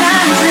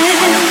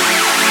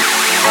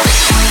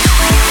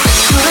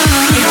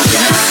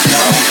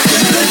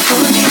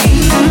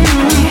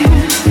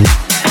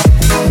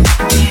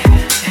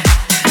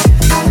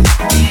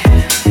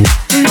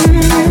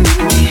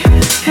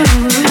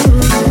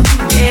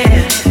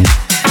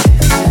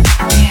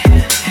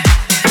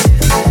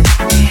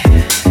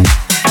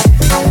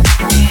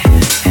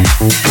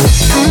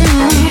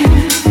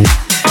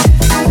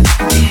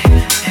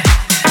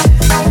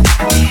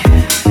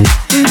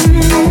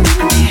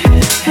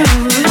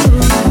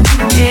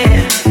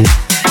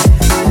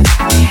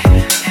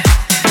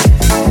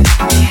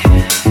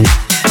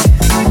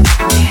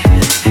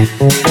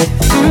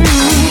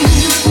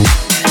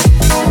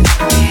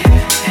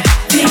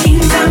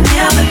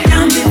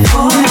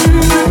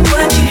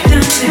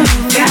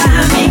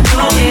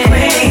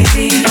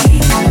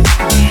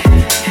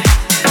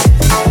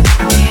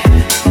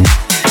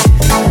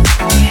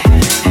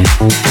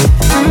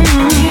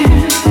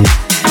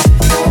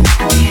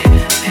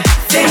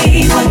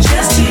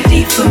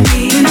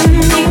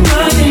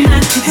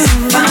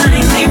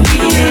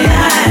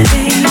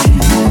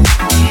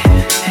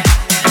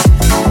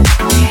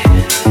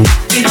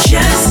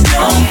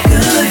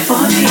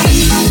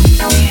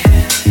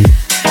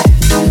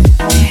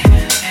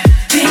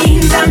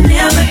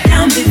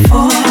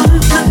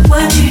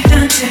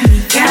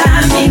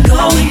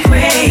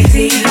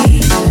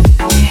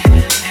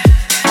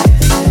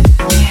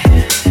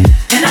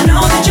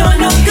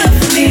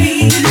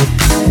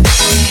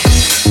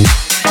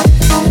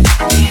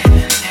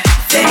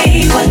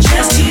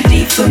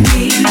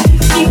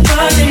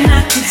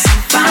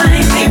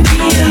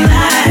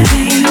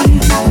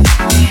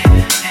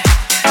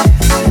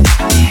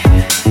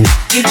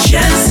it's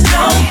just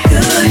so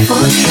good for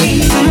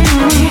me.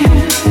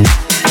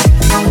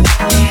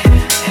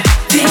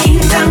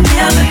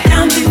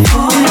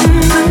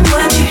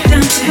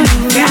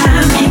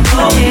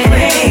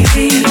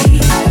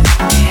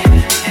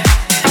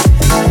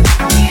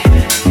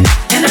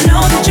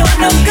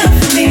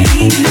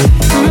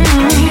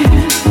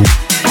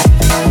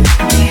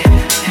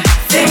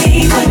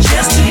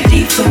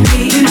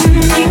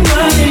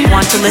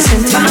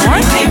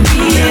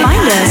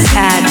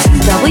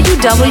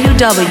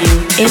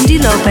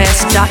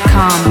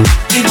 www.indielopez.com.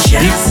 Deep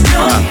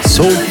and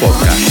Soul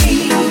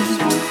Podcast.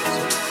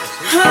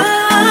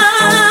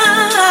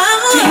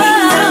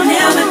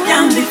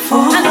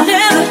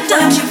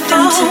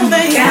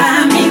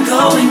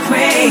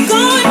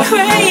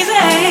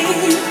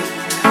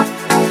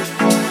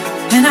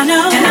 And I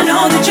know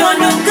that you're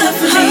no good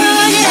for me.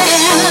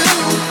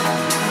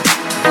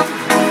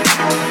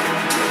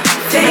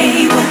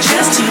 They were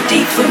just too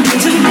deep for me.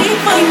 Too deep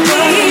for me.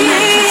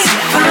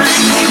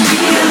 Finally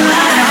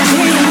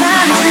realizing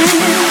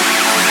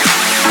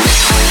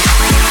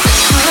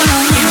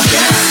it's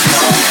just so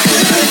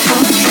good for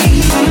me.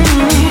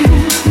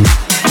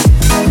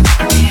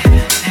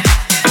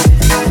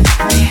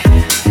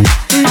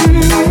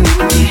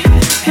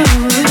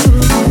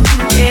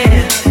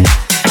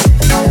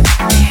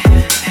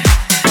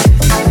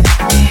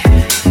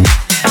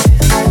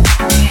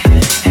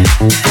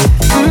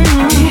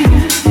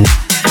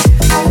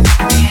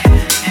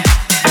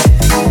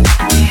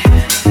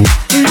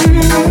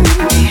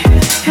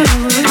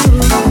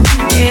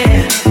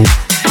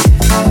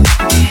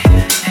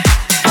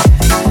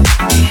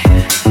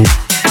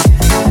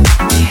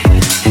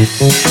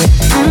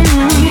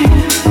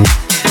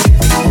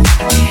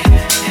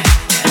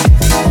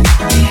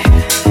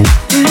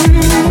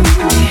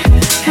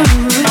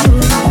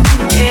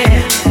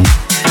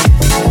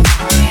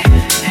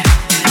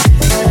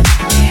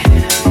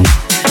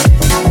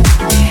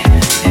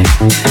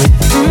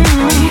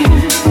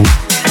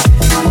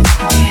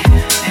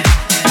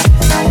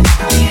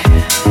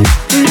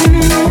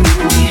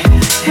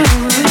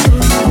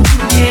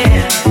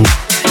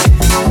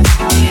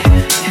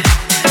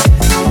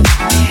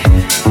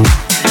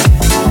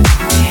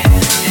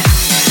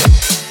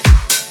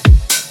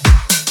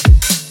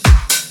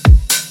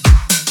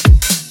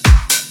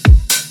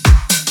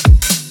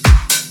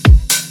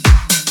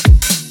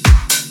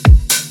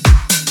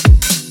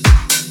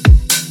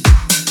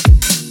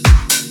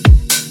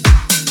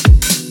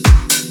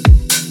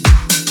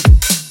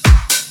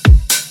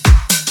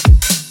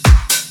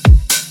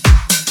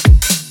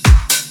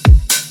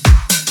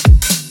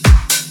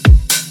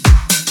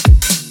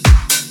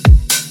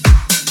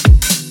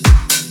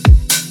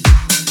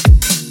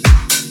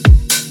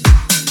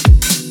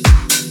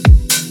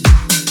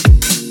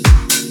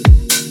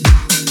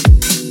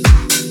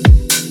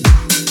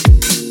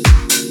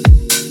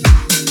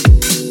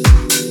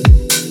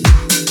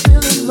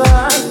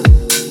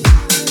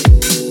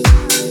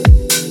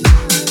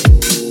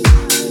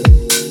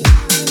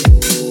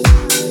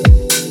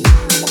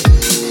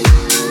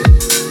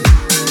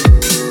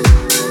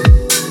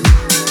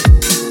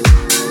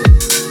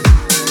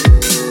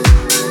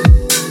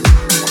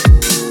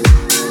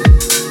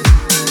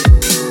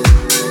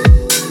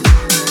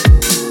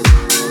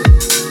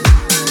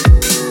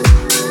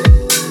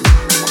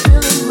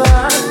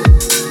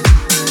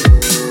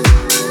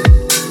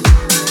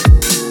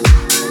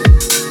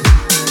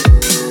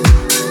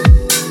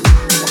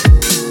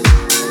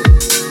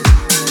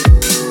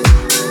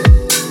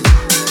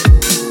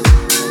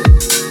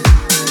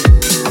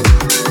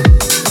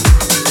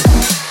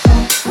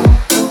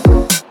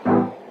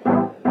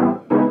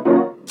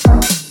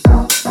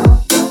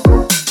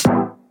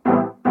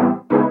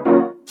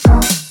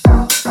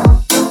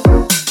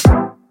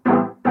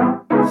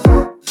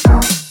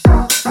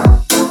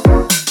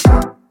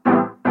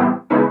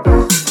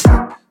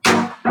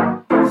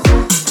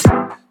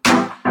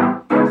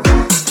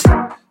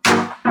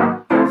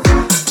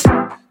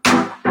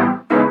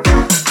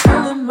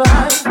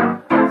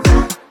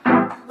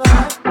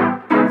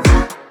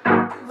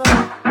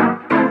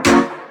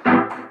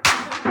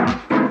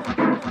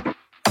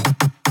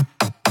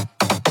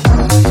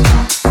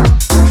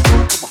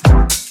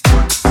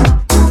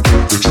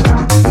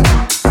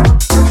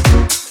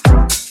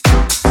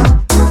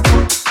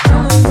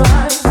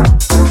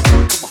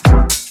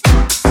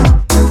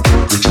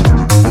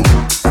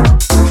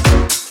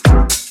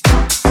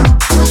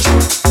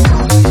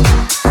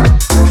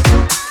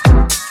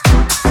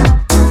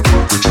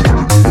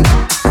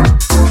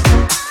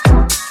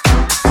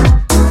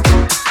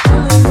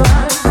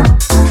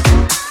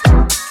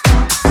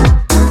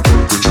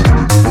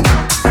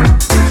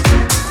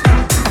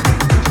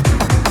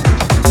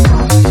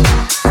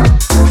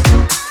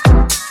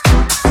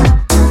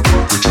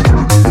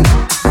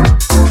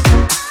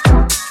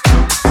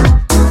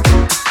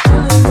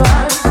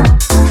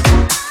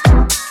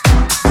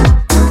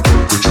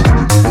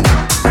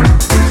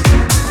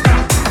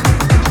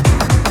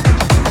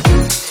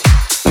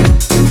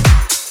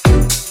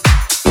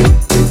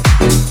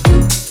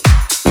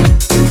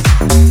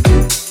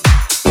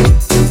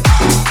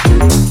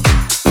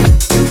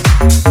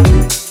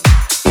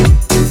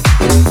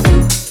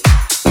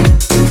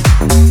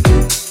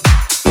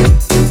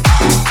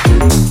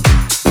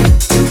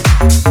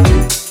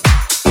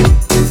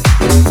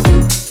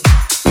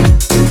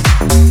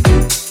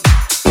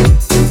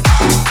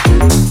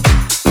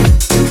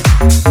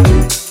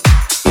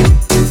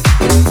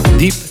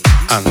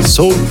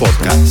 Soul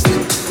Podcast.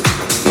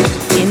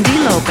 Indy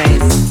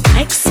Lopez.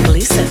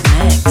 Exclusive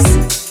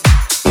mix.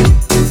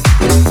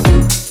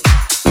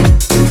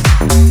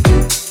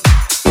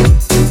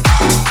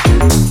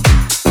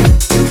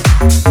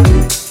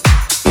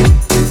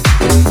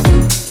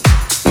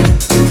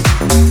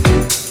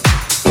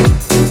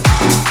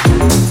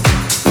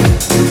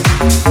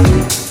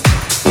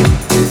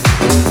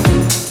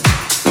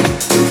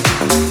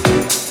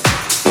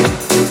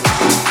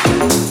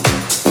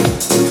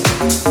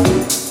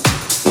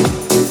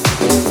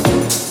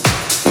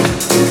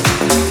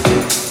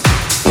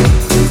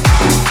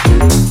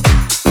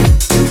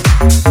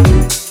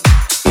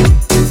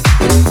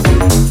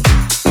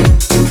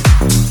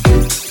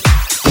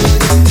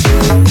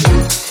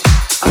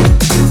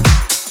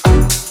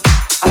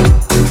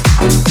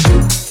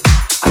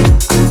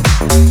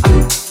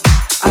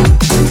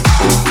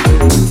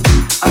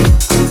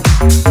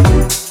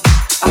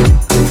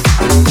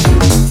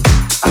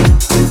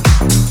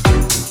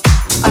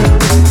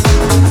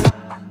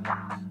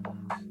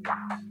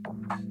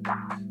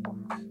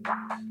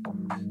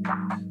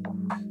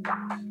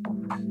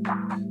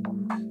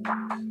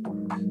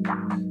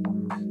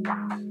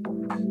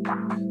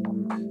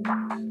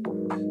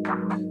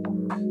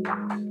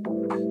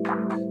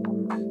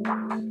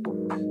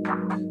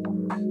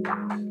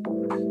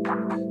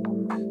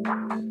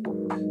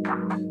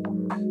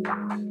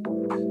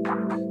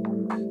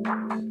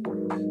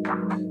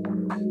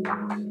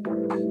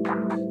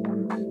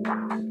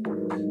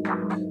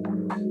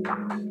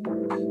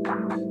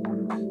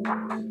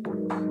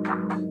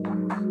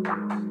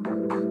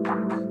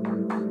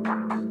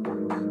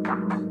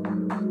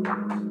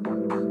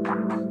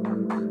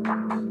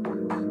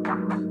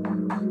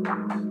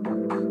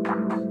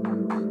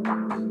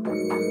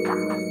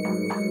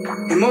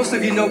 And most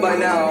of you know by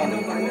now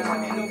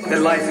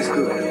that life is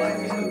good.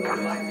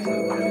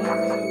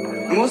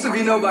 Most of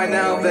you know by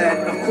now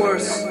that, of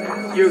course,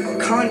 you're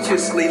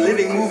consciously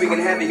living, moving,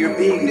 and having your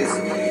beingness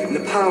in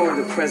the power of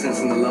the presence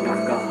and the love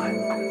of God.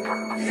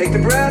 Take the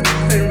breath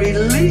and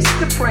release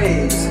the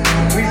praise.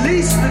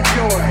 Release the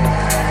joy.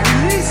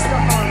 Release the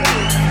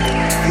harmony.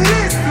 It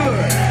is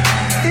good.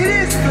 It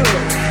is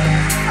good.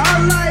 Our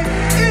life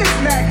is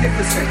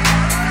magnificent.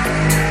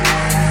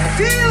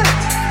 Feel it.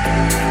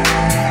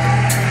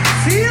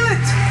 Feel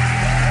it!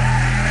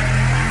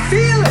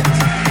 Feel it!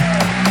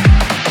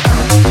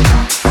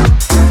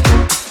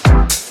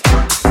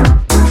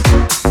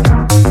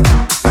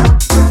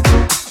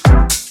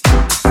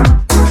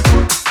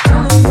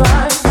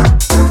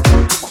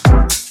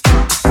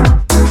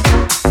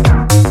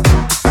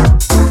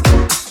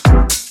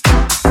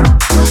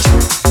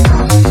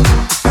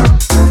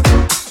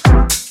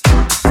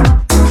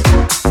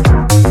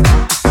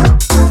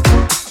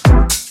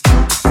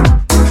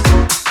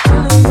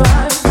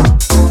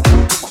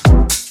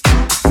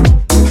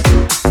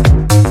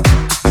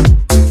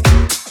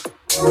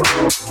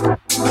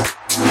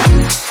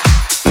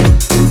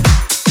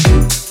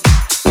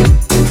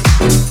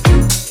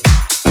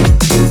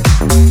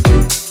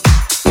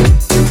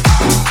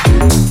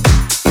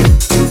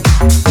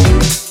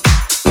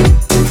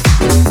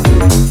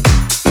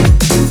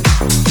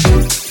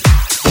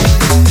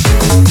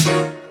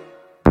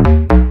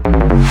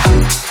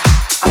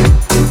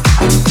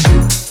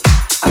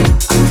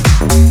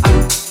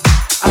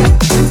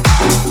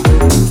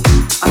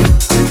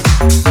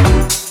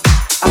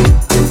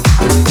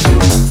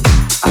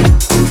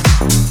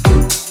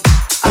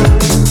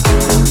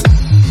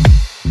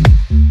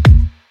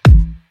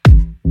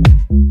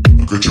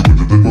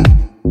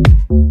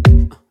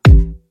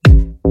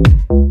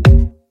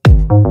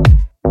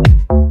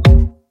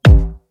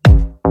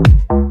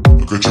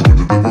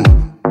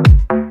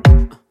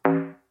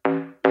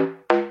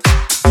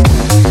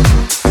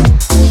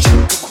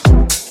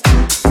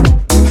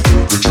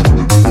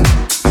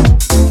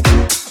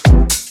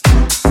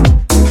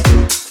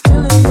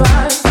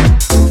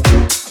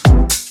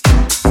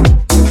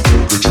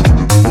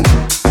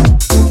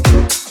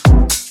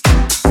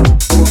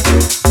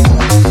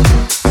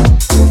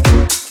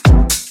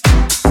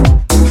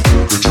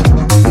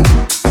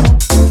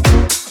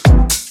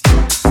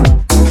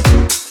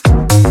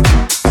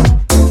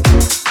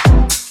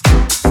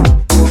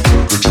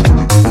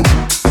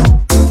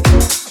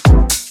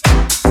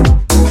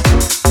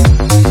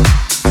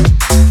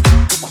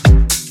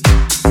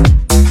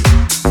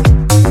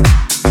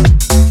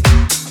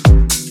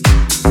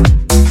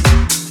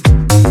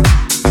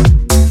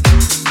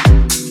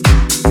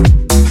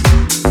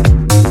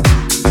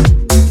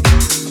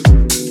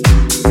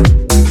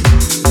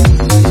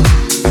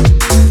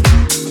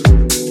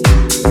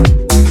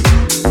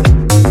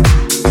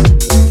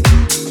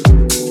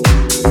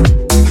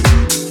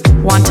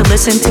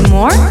 Listen to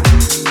more?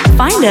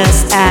 Find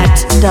us at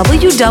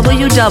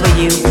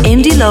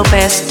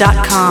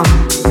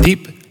www.indylopez.com.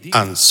 Deep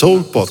and Soul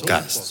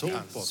Podcast.